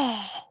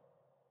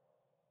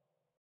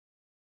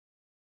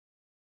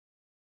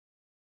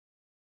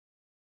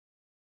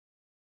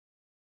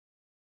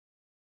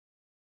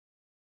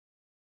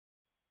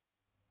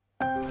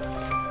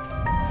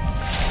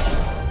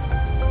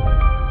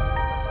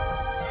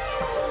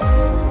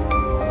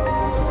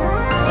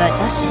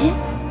私？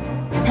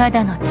た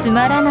だのつ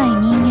まらない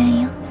人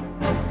間よ。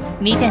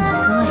見ての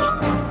通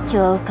り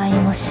教会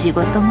も仕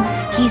事も好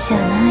きじゃ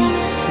ない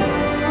し、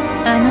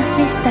あの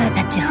シスター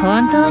たち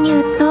本当に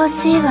鬱陶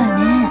しいわ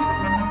ね。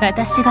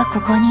私がこ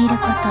こにいる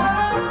こ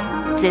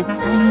と絶対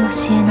に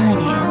教えない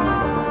でよ。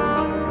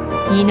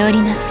祈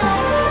りなさい。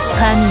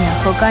神や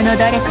他の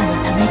誰かの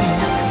ためでな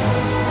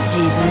く自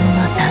分の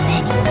ため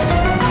に。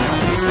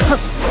ほっ、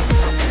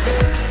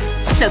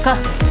そこ。はっ、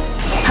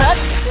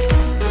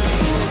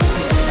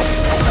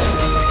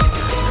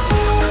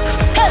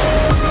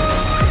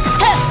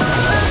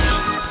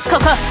こ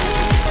こ。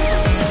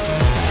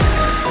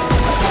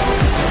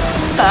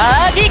パ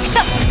ーフェクト。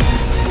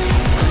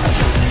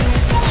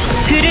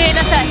震え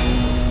なさい。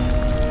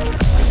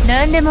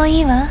何でもい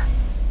いわ、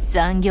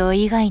残業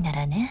以外な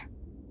らね。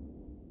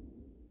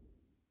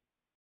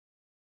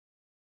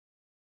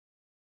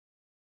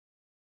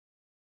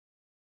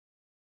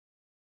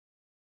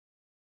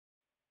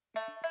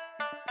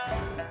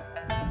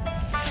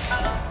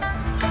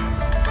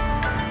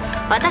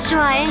私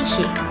は延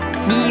妃、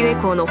リーユエ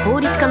公の法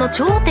律家の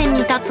頂点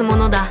に立つも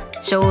のだ。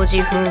商事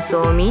紛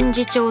争、民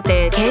事調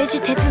停、刑事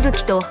手続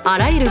きとあ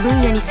らゆる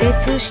分野に精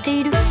通して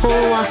いる。法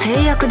は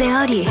制約で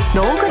あり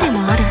道具で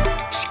もある。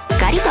しっ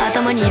かりと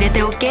頭に入れ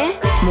ておけ。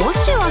も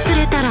し忘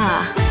れたら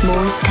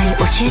もう一回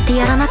教えて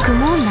やらなく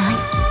もない。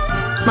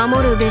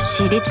守るべ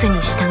し律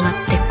に従っ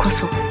てこ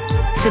そ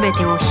全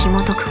てを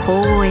紐解く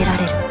法を得ら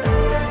れる。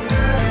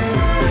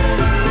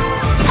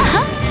は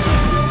はっ、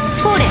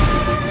ほれ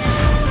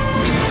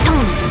トン、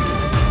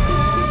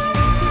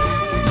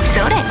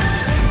それ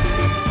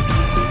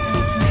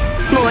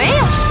燃え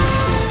よ。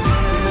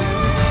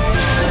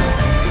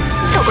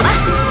そこだ。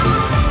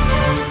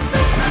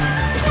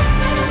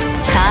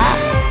さあ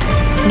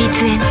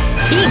立縁イン。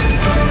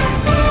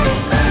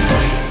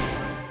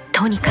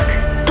とにか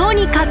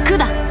く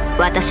だ。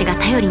私が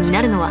頼りに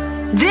なるのは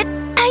絶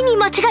対に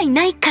間違い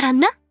ないから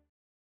な。は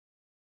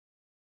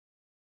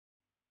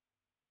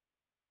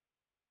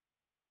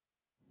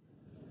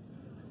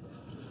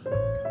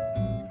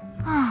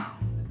あ、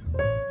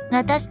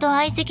私と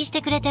相席し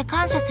てくれて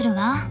感謝する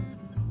わ。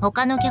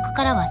他の客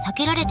からは避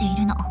けられてい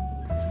るの。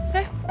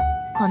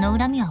この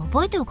恨みは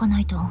覚えておかな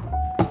いと。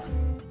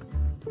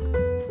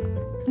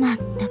まっ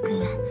たく、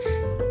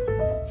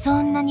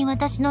そんなに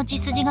私の血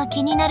筋が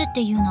気になるっ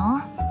ていうの？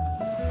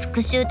復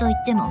讐と言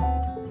って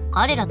も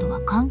彼らとは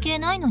関係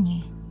ないの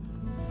に。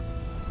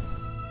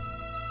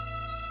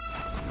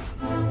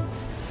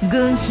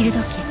グンヒルド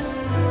家、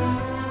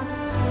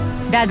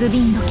ラグ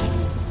ビンド家、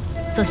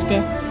そし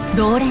て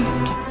ローレン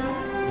ス家。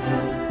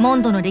モ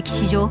ンドの歴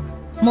史上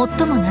最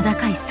も名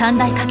高い三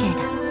大家系だ。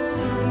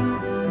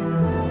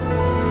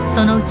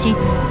そのうち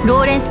ロ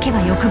ーレンス家は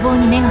欲望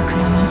に目がくら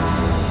み、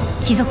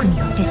貴族に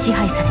よって支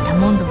配された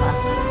モンドは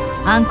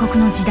暗黒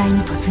の時代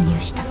に突入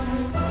した。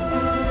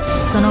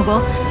その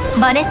後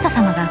バネッサ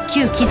様が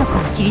旧貴族を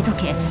退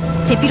け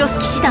セピロス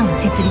騎士団を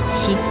設立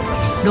し、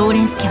ロー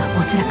レンス家は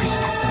没落し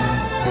た。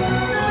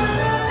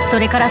そ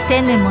れから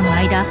1000年もの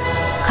間、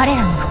彼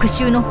らの復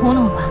讐の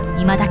炎は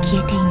未だ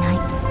消えていない。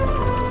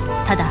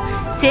ただ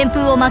旋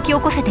風を巻き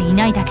起こせてい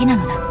ないだけな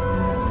のだ。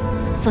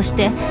そし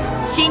て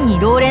真に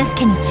ローレンス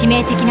家に致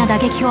命的な打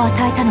撃を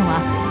与えたの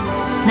は、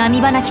波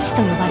花騎士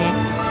と呼ばれ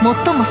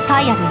最も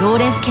才あるロー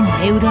レンス家の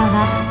エウルア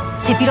が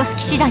セピロス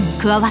騎士団に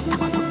加わった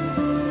こと。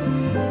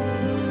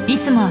い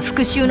つもは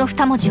復讐の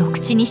2文字を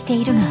口にして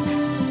いるが、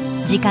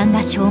時間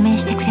が証明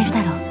してくれる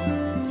だろう。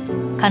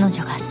彼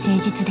女が誠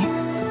実で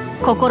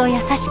心優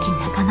しき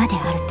仲間で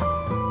あると。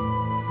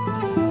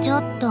ちょ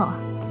っと、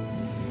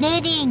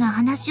レディーが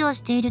話を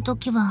していると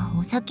きは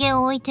お酒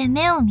を置いて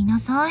目を見な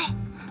さい。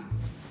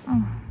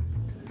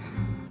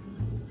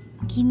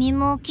君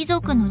も貴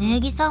族の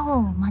礼儀作法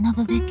を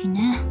学ぶべき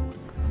ね。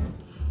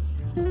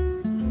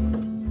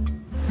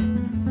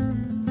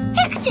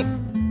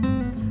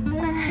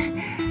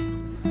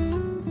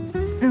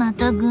ま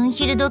たグン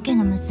ヒルド家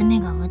の娘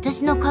が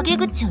私の陰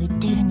口を言っ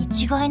ているに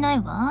違いない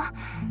わ。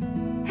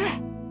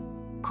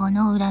こ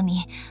の恨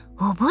み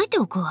覚えて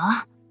おく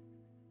わ。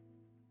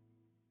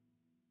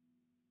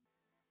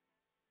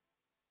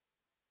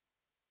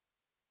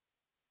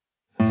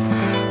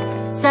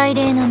祭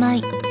礼の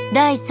舞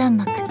第3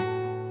幕、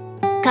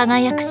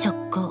輝く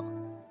職工。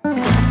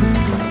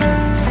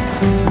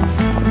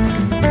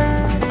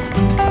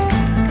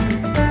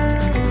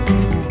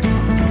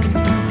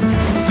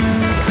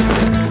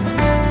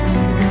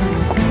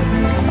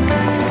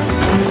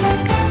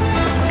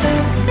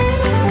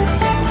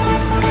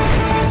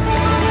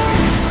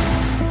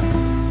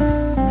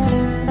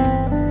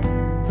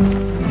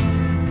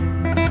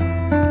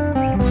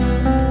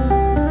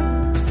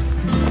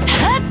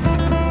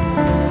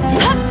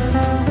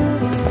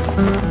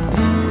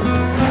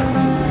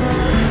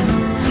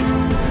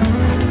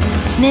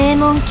名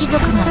門貴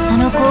族がそ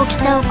の高貴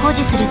さを誇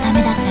示するた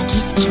めだった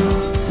儀式も、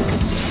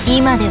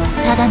今では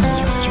ただの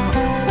余興。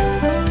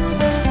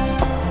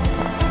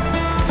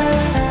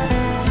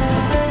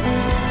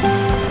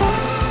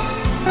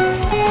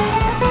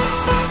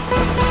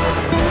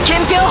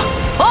憲兵王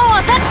を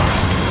立つ。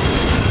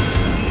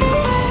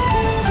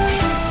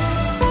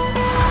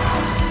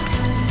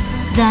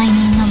罪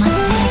人の末裔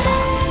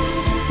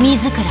が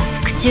から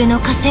復讐の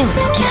枷を解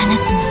き放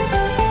つの。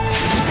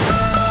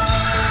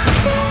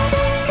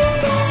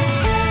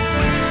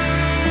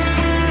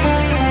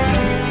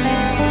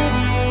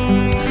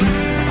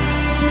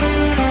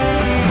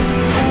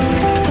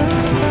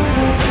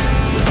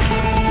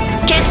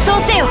決闘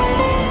せよ、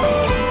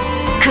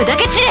砕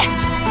け散れ。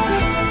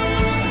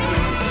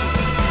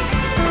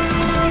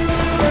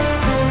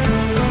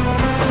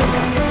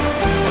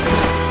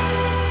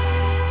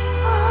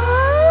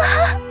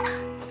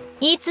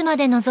いつま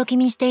で覗き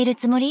見している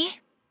つもり？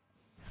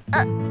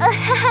私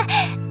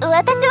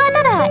は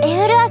ただ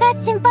エウルアが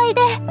心配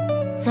で。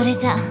それ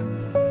じゃ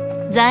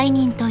罪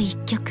人と一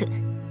曲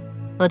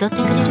踊って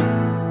くれる？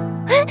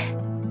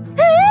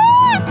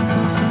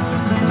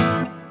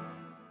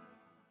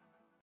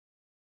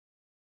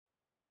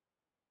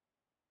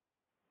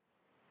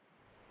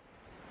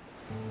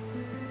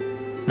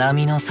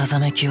波のさざ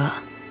めきは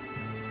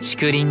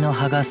竹林の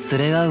葉がす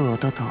れ合う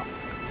音と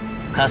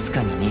かす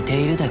かに似て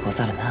いるでご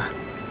ざるな。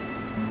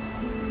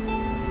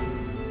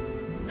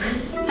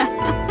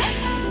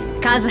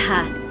カズ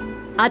ハ、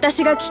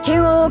私が危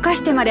険を冒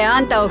してまであ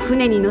んたを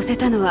船に乗せ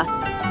たのは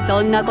そ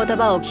んな言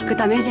葉を聞く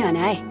ためじゃ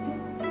ない。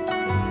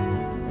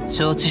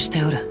承知し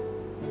ておる。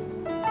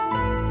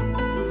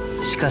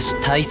しかし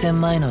大戦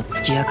前の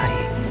月明かり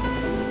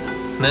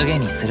無下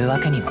にするわ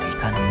けにもい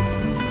かぬ。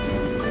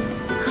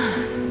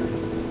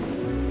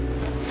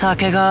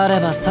酒があれ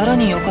ばさら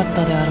に良かっ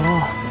たであろ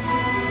う。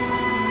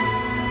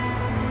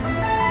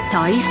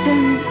大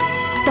戦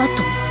だ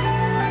と？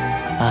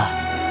あ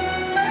あ、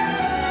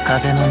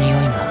風の匂い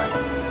が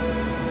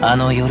あ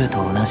の夜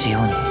と同じよ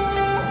うに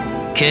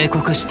警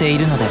告してい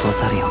るのでご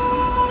ざるよ。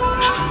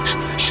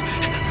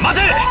待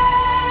て！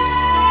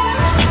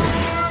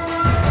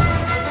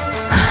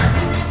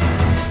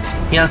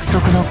約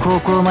束の航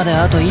行まで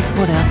あと一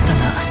歩であった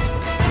が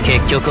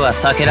結局は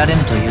避けられ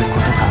ぬというこ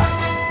とか。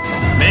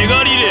メ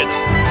ガリレーだ。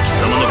貴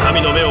様の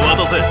神の目を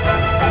渡せ。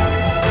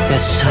拙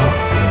者を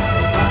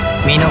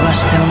見逃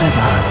しておれ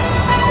ば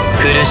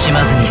苦し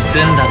まずに済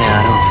んだで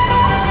あろう。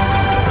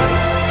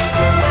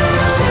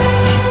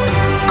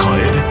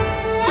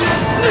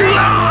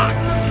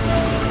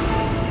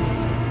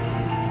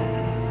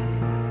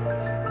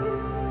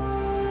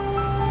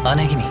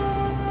姉君、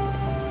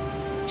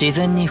事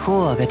前に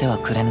帆を上げては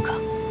くれぬか。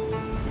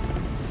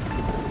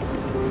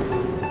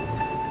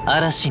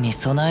嵐に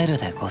備える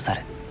でござ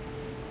る。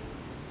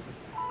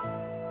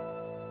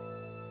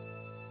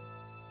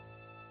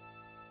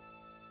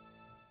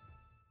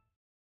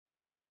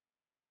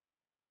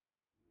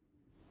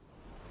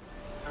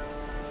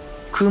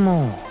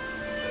雲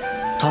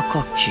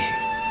高き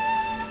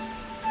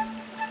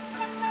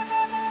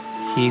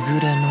日暮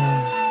れの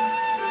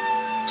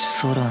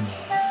空に、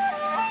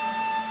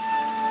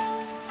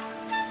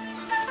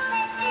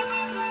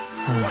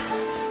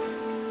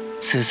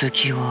続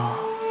きは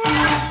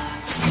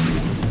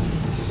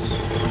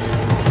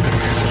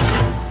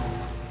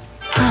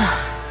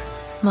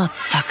まっ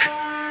たく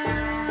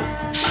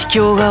至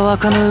強が湧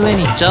かぬ上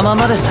に邪魔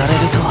までされる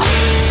とは。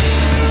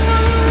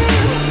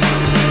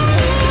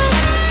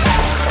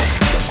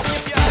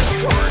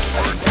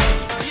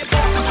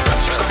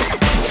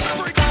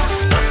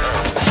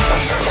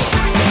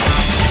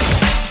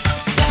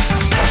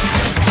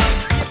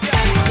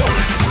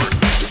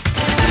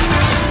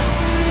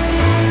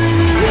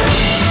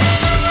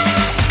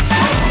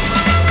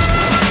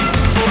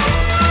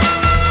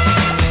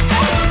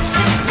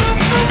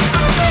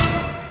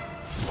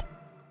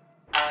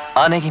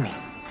姉君、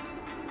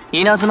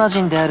稲妻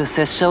人である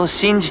拙者を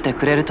信じて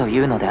くれるとい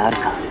うのである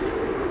か。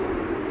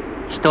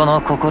人の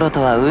心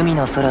とは海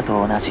の空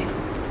と同じ、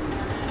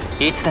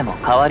いつでも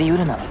変わりう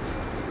るのに。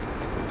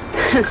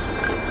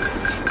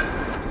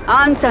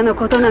あんたの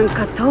ことなん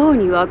かとう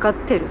に分かっ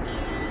てる。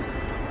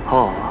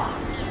ほ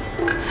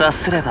う、察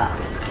すれば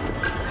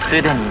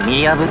すでに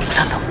見破っ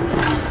た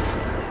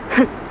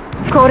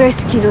と。これ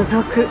しきの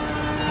賊、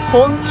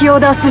本気を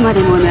出すまで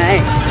もな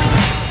い。も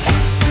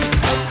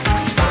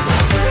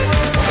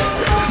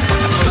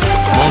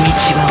み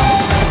ちばを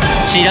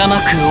散らま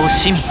く惜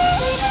しみ。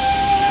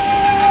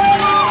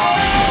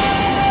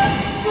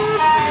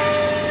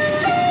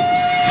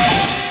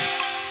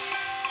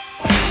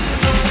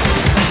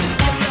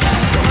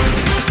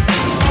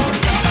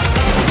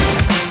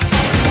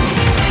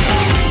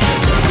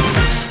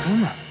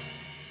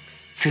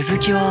続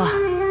きは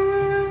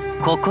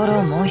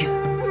心もゆ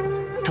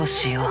と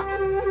しよう。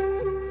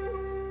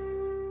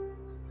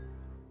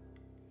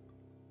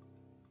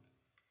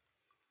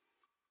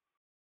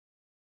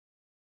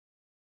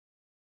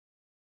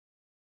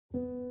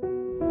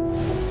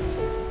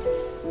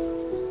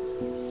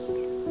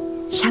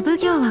社奉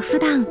行は普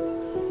段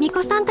巫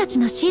女さんたち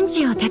の神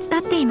事を手伝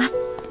っています。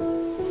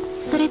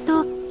それ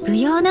と舞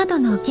踊など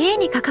の芸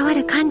に関わ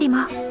る管理も。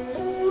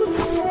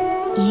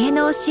家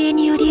の教え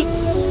により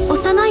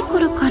幼い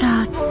頃か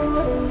ら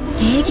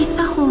礼儀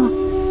作法、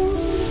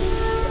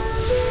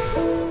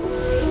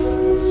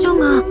書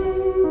画、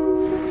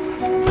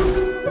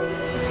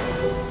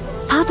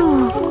茶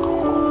道、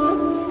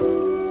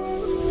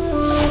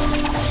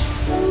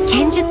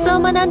剣術を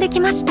学んでき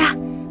ました。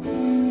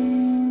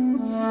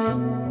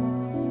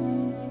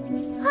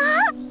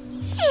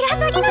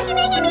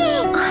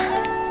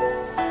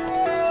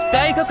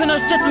の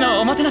施設の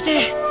おもてなし、お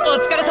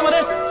疲れ様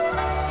です。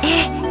え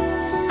え、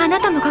あな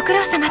たもご苦労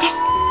様です。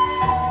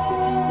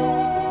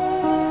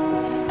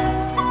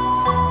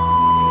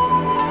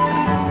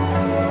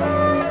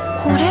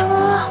これ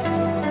は。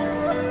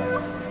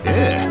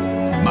え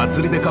え、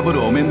祭りでかぶ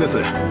るお面です。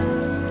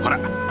ほら、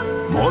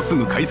もうす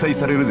ぐ開催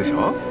されるでし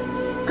ょ。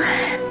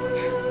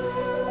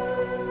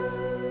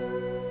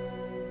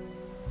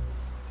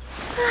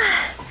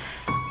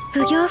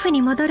奉行府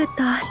に戻ると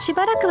し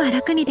ばらくは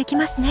楽にでき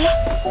ますね。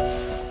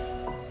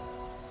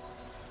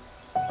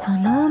こ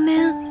のお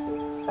面、い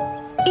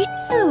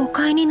つお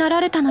買いになら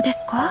れたのです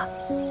か？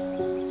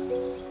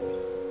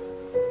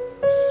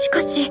し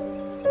かし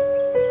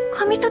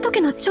上里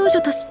家の長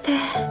女として。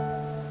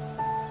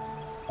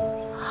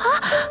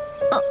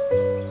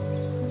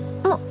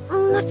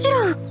もち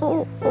ろ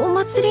んお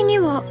祭りに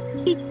は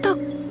行った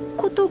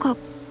ことが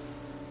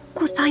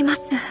ございま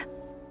す。で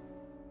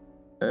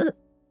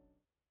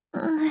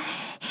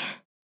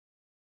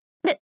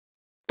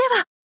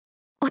は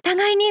お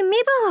互いに身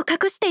分を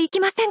隠していき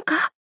ませんか？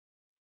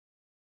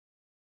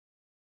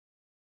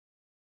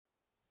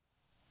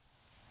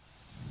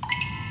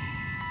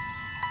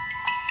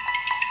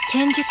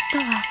剣術と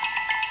は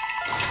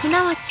す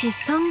なわち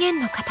尊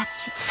厳の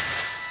形、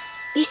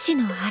意志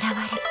の表れ。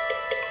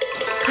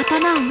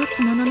刀を持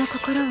つ者の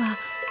心は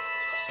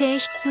性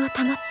質を保ち、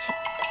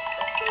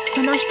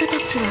その人た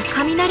ちは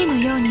雷の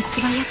ように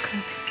素早く、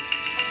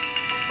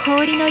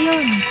氷のよう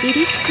に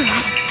凛々しくあ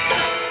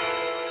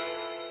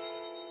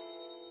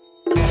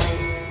る。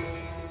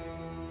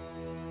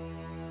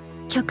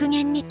極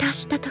限に達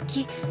した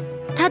時、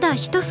ただ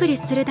一振り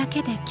するだ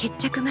けで決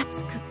着が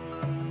つく。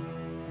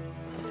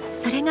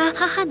それが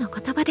母の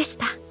言葉でし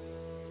た。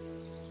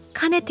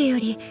かねてよ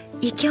り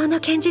異教の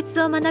剣術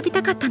を学び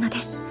たかったので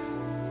す。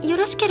よ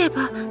ろしけれ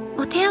ば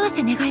お手合わ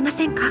せ願いま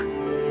せんか？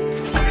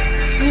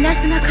稲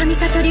妻上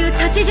里流太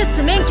刀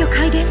術免許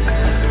開伝、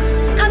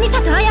上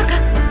里彩香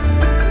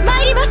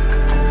参ります。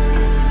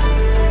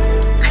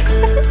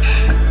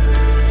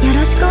よ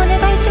ろしくお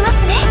願いします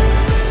ね。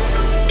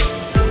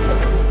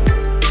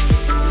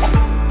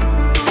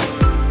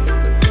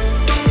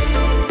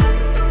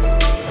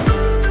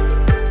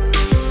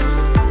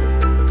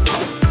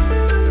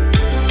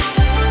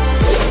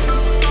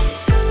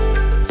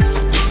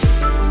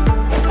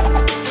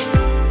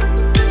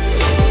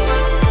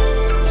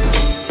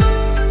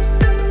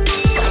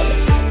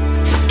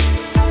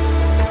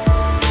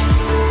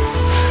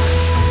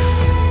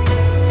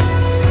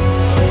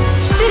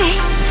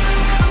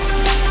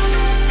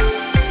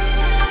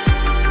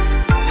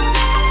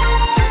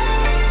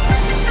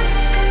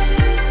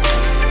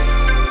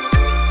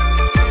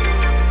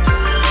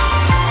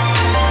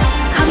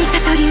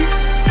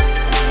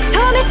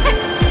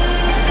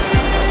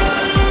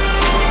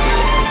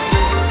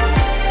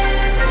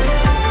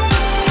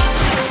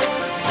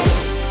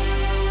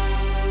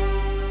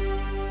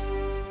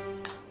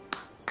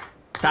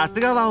さす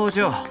がはお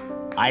嬢、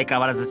相変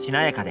わらずし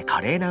なやかで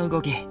華麗な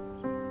動き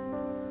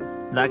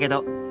だけ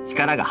ど、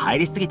力が入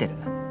りすぎてる。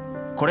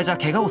これじゃ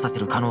怪我をさせ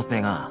る可能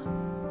性が。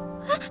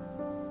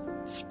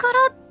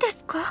力で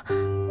すか？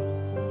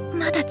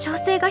まだ調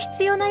整が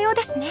必要なよう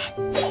ですね。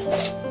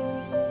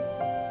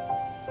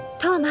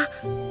トーマ、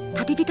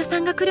旅人さ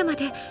んが来るま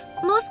で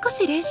もう少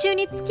し練習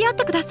に付き合っ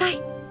てください。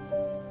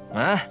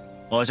ああ、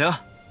お嬢。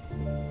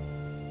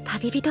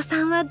旅人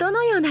さんはど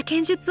のような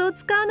剣術を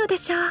使うので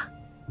しょう。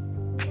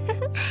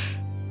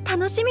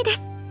楽しみで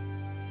す。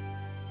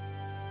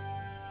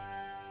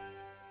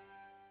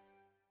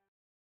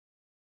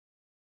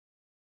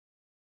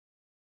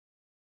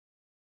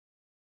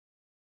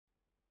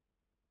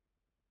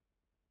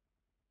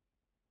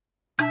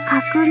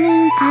確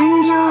認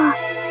完了。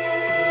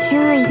周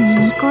囲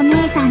に巫女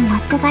姉さんの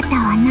姿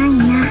はない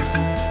な。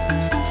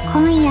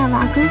今夜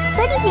はぐっす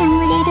り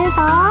眠れるぞ。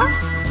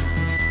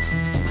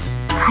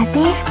風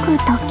吹く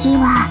時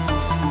は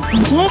逃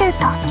げる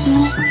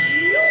時。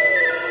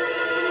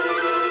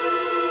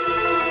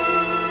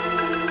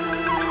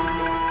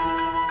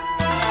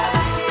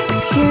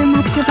週末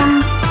版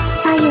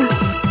左右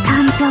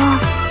参上。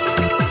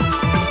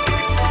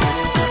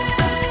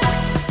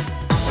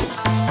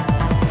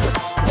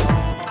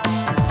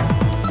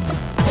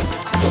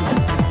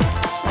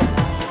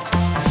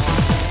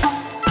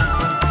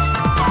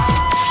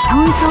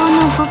遁走の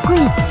極意。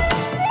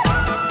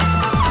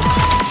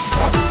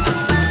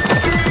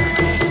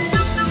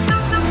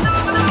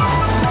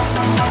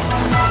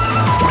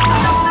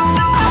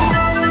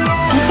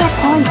出て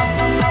こい。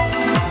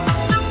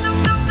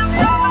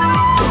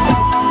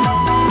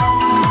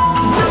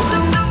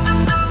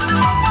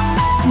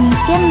寝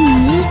ても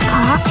いいか？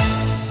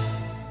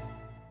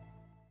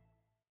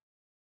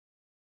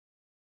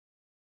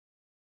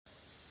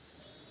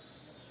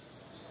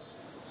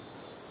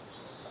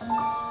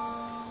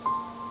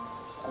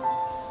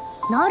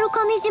鳴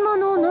上島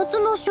の夏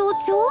の象徴？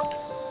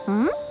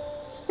ん？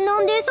な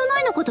んでそ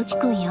ないのこと聞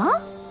くんや？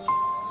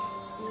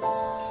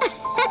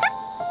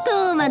ト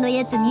ーマの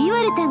やつに言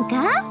われたん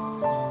か？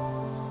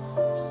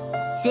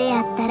せ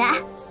やったら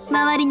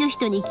周りの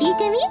人に聞い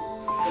てみ。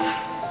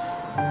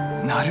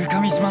鳴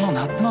神島の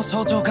夏の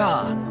象徴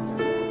か。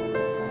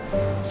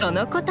そ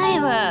の答え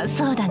は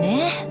そうだ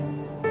ね。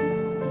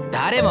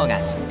誰もが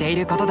知ってい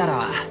ることだろう。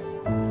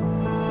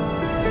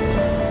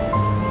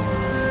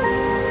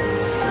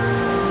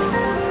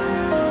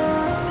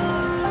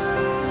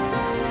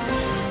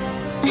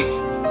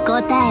答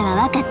え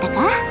は分かったか？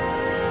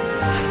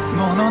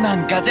ものな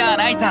んかじゃ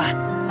ないさ。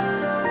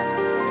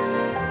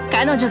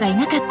彼女がい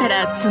なかった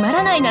らつま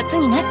らない夏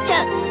になっち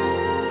ゃう。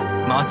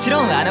もち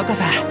ろんあの子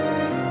さ。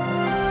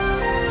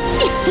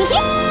そう、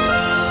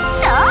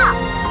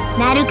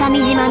鳴神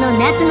島の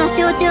夏の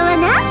象徴は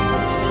な、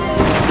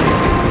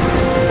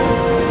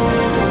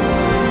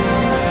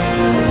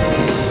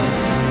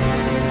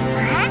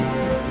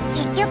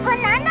結局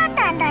何だっ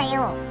たんだ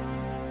よ。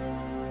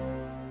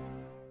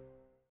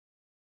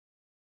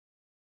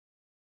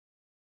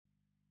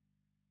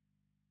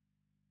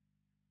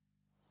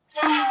父ち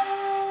ゃ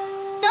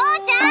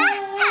ん、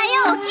は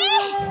よ起き。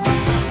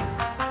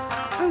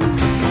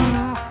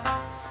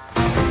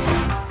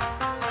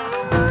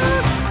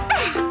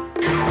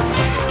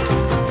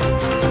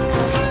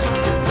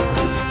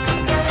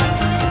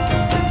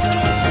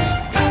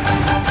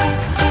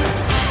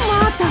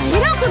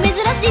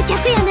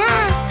客やな。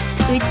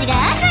うちが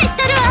案内し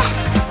とるわ。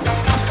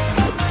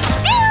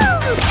ピュ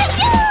ーピュ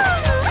ピュー。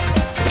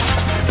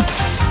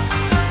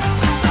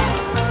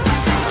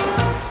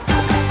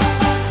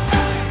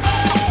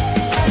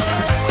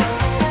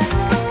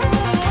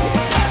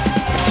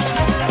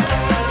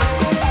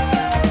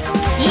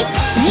1、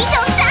2と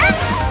3、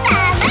ダ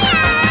メや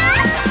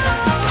ー。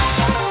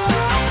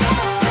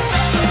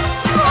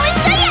もう一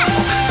回や。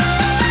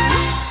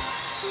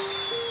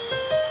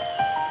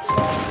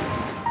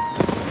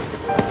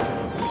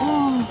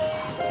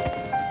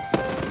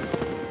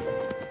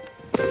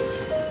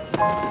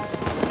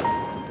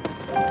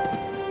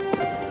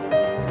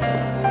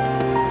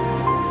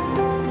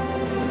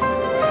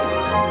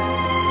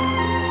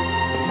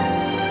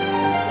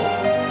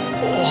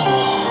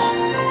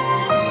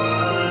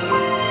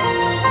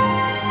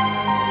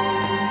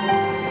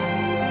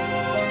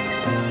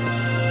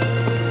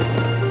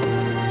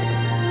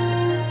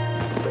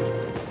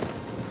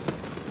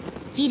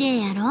綺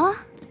麗やろ。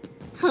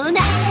ほな、飽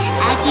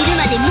きる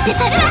まで見せた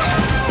るわ。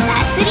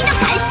祭りの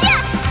開始や。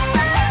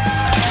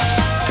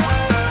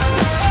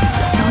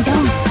ドド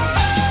ン。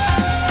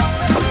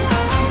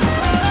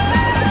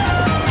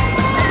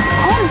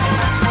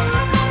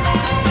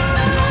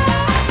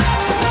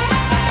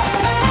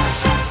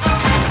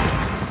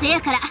せや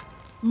から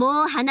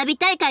もう花火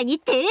大会に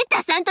手出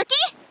さんとき。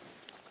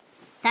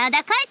た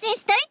だ改心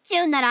したいっち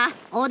ゅうんなら、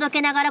おど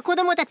けながら子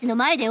供たちの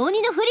前で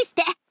鬼のふりし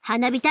て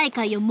花火大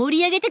会を盛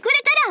り上げてくれ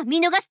たら見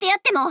逃してや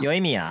っても。よ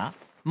いみや、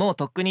もう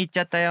とっくに行っち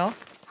ゃったよ。は？う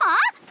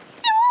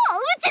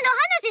ちの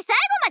話最後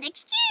まで聞き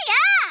や。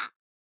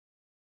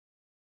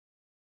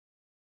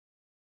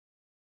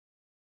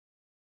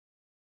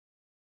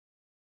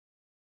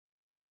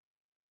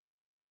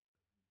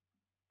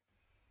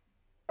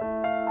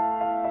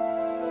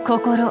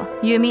心、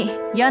弓、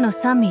矢の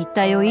三位一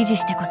体を維持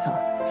してこそ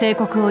聖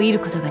国を射る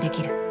ことがで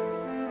きる。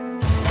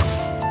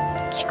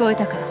聞こえ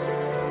たか？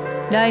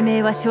雷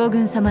鳴は将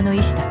軍様の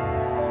意志だ。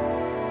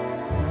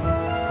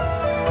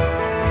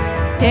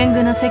天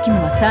狗の責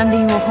務は山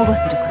林を保護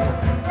するこ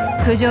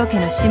と、九条家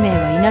の使命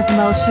は稲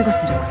妻を守護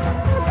するこ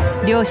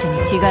と。両者に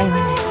違いは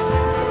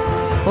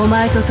ない。お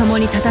前と共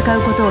に戦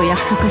うことを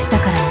約束した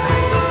からに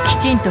はき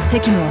ちんと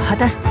責務を果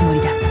たすつも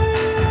りだ。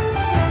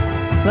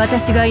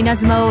私が稲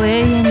妻を永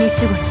遠に守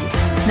護し、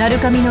鳴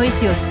神の意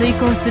志を遂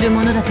行する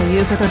ものだと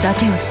いうことだ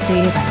けを知ってい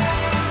ればな。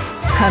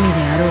神で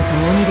あろうと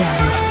鬼であ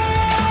ろうと、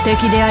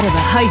敵であれば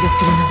排除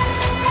するのみ。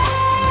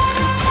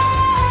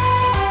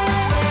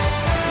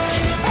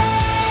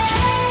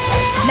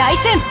来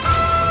戦！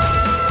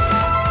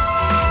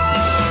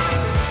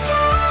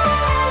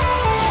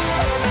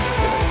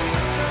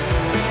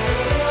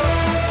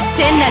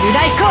天なる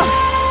来光！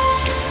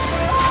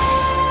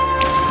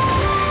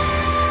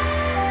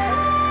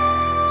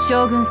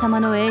将軍様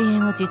の永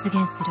遠を実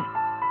現する。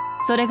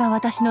それが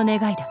私の願い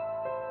だ。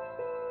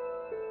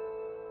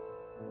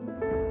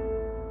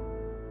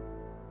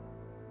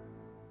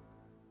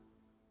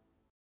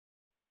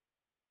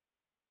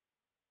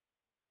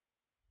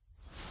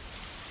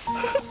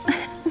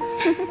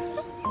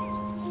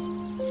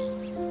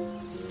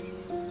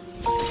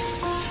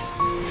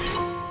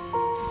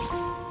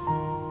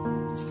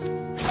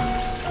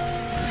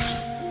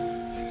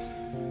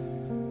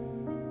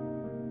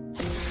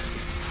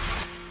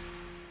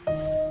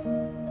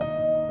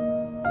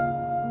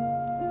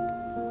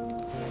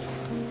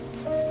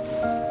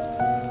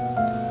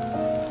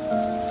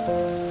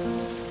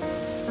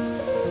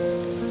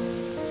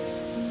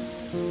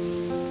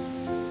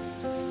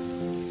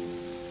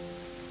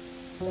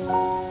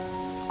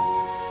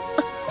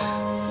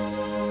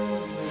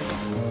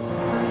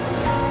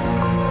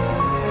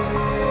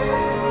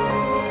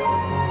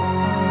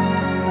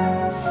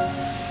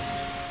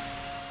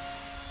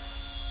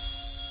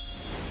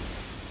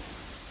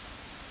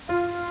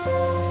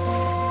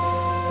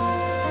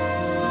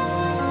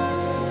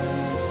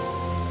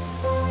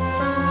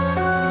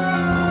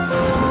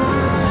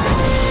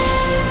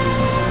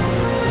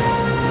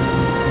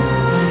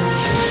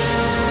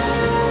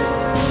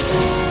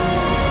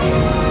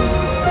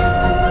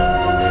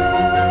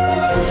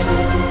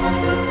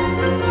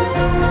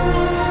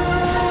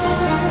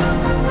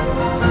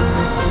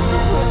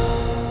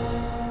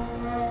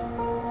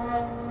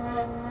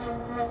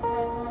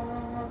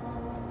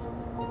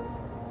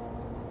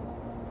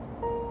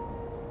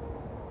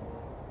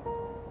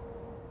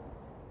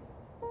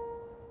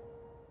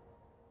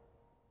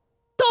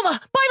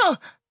も。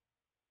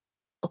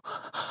こ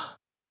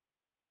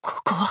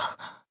こは。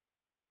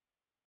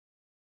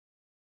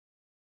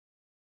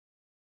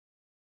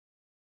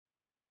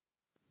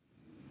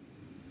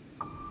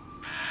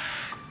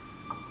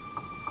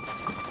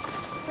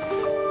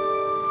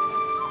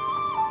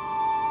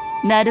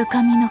鳴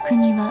神の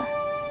国は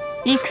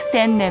幾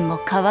千年も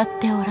変わっ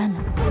ておらぬ。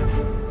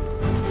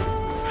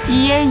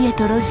家々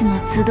と路地の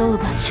集う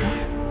場所、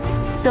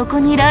そこ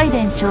に雷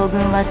電将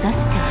軍は座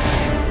しておる。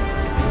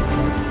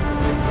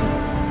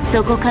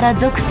そこから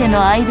属性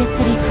の愛別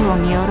陸を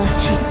見下ろ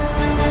し、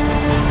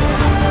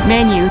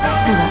目に映す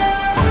は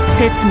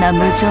刹那無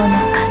常の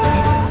風。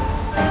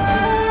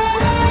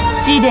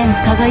紫電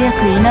輝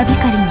く稲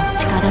光の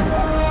力が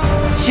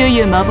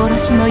種々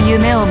幻の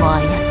夢をも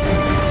操る。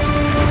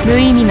無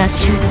意味な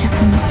執着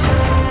も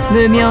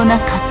無妙な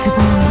渇望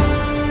も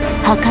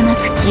儚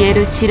く消え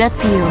る白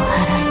露を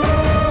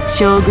払い、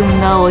将軍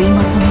が追い求め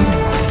るのは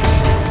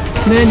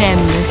無念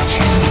無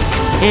臭の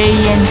永遠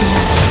で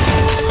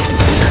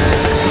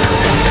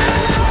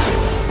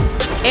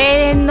ある。永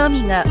遠の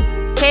みが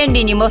天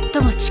理に最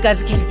も近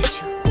づけるで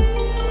しょう。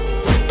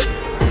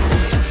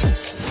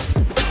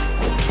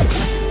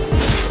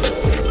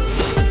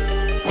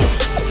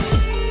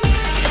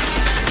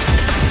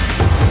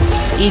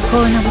意向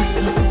のも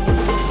と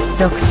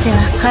属性は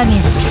影の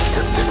糸。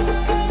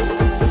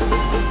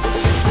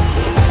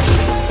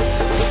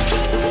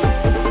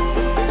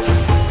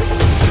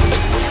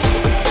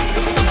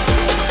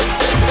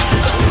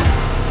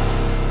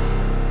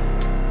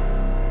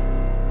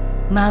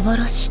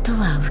幻と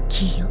は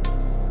浮世。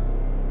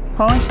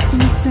本質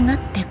にすがっ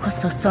てこ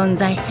そ存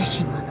在せ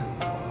し者。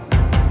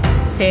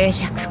静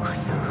寂こ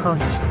そ本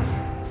質。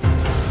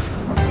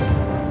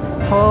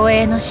宝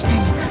永の下に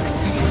隠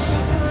されし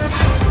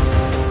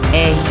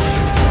永遠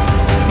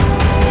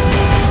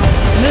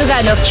無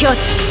我の境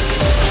地。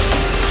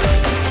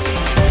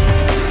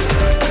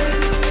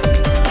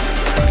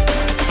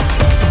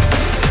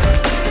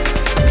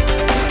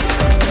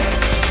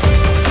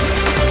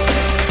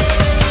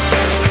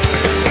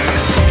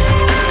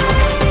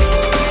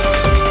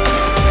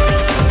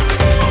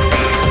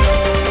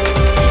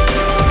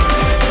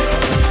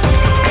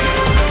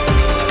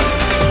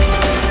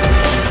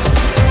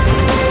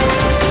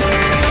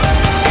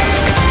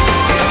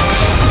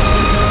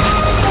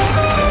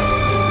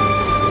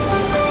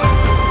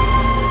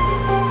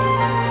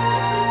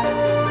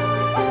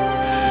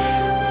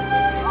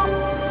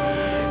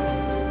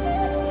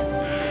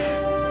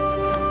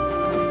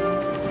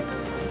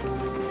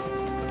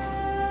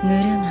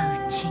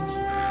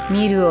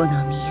見るお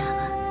の宮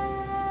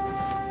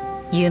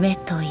は夢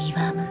と言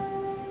わむ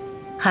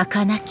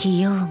儚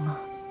き世も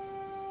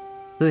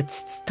う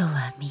つつと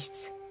は見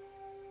ず。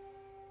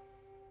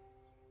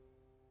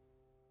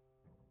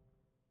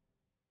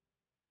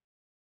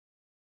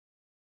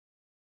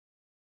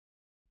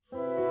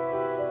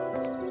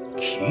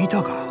聞い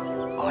たか、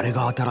あれ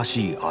が新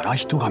しい荒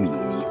人神の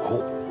巫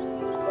女。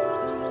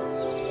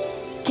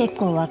結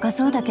構若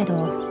そうだけど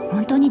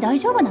本当に大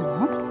丈夫な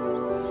の？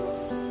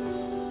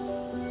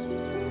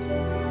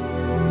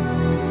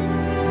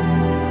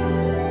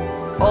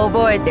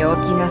覚えておき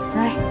な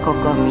さい、こ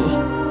こみ。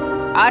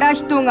荒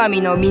人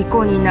神の巫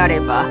女になれ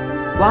ば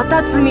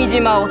渡積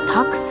島を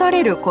託さ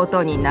れるこ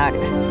とになる。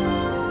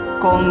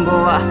今後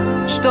は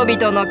人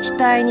々の期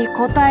待に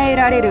応え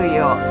られる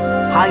よう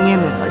励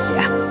むのじ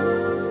ゃ。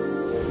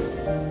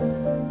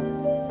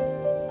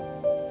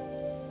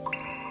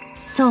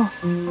そう、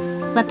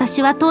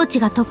私は統治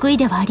が得意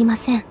ではありま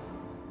せん。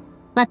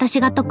私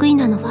が得意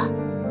なのは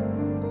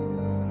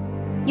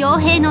傭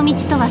兵の道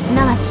とはす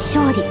なわち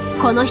勝利、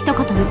この一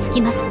言につき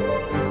ます。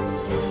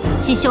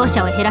死傷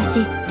者を減ら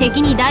し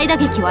敵に大打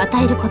撃を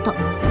与えること。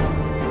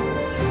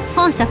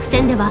本作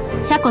戦では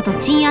シャコと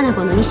チンアナ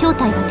ゴの2小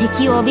隊が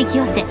敵をおびき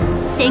寄せ、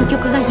戦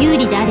局が有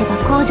利であれば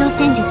甲状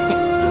戦術で、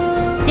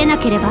でな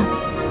ければ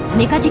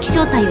メカジキ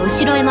小隊を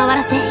後ろへ回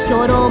らせ兵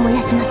糧を燃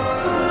やします。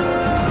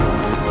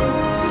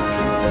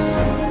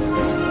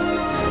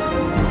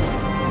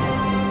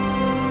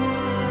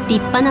立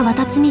派な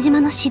渡積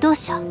島の指導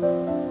者、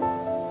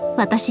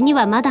私に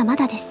はまだま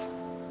だです。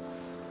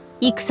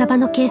戦場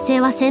の形勢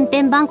は千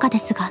変万化で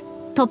すが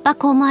突破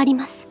口もあり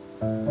ます。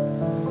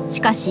し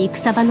かし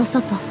戦場の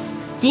外、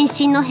人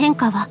心の変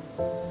化は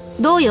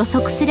どう予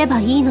測すれば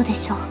いいので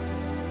しょう。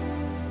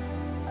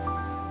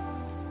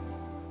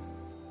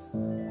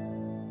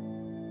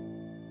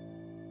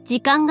時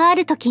間があ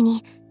るとき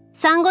に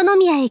産後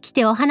宮へ来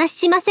てお話し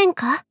しません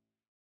か？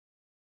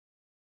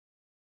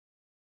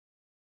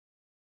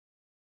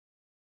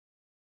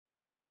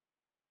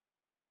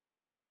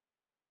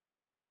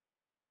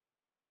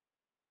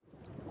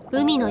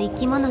海の生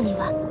き物に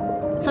は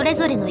それ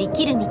ぞれの生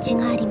きる道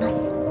がありま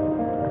す。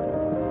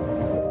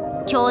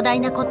強大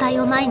な個体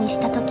を前にし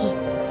た時、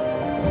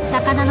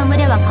魚の群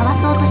れはかわ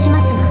そうとしま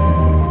すが、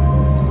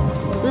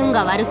運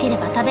が悪けれ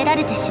ば食べら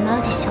れてしま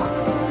うでしょう。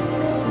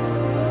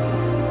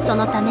そ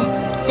のため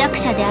弱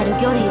者である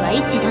魚類は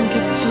一致団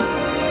結し、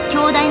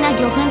強大な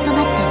魚群と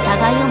なって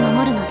互いを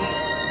守るのです。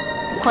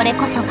これ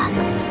こそが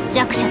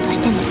弱者とし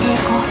ての抵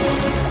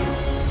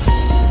抗。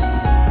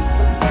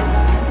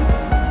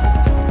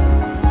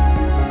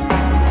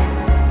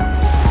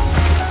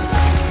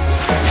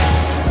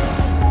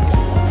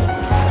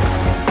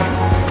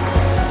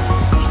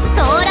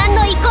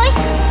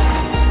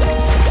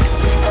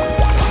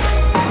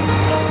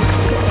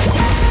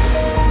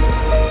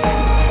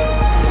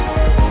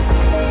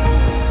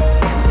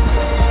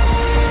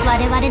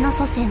の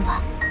祖先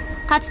は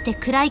かつて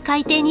暗い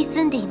海底に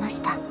住んでいま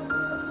した。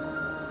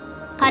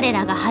彼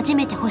らが初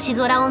めて星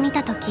空を見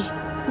た時、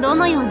ど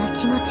のような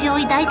気持ちを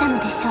抱いた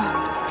のでしょう。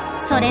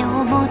それを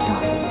思うと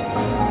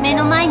目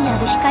の前にあ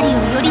る光を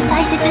より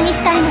大切に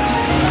したいので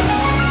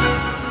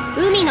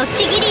す。海の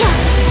ちぎりよ、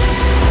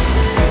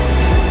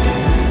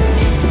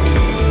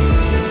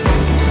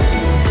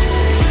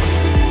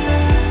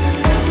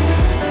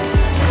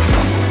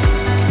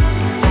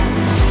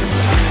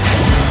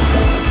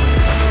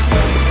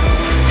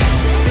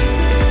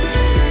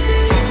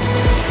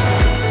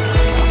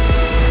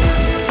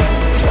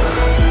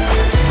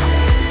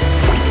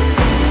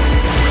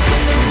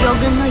両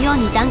軍のよう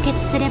に団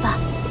結すれば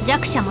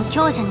弱者も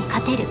強者に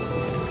勝てる。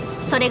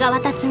それが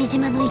渡積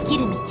島の生き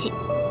る道、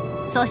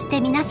そし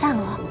て皆さん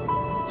を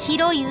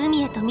広い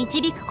海へと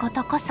導くこ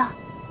とこそ、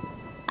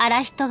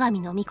荒人神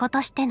の巫女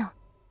としての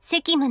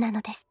責務な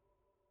のです。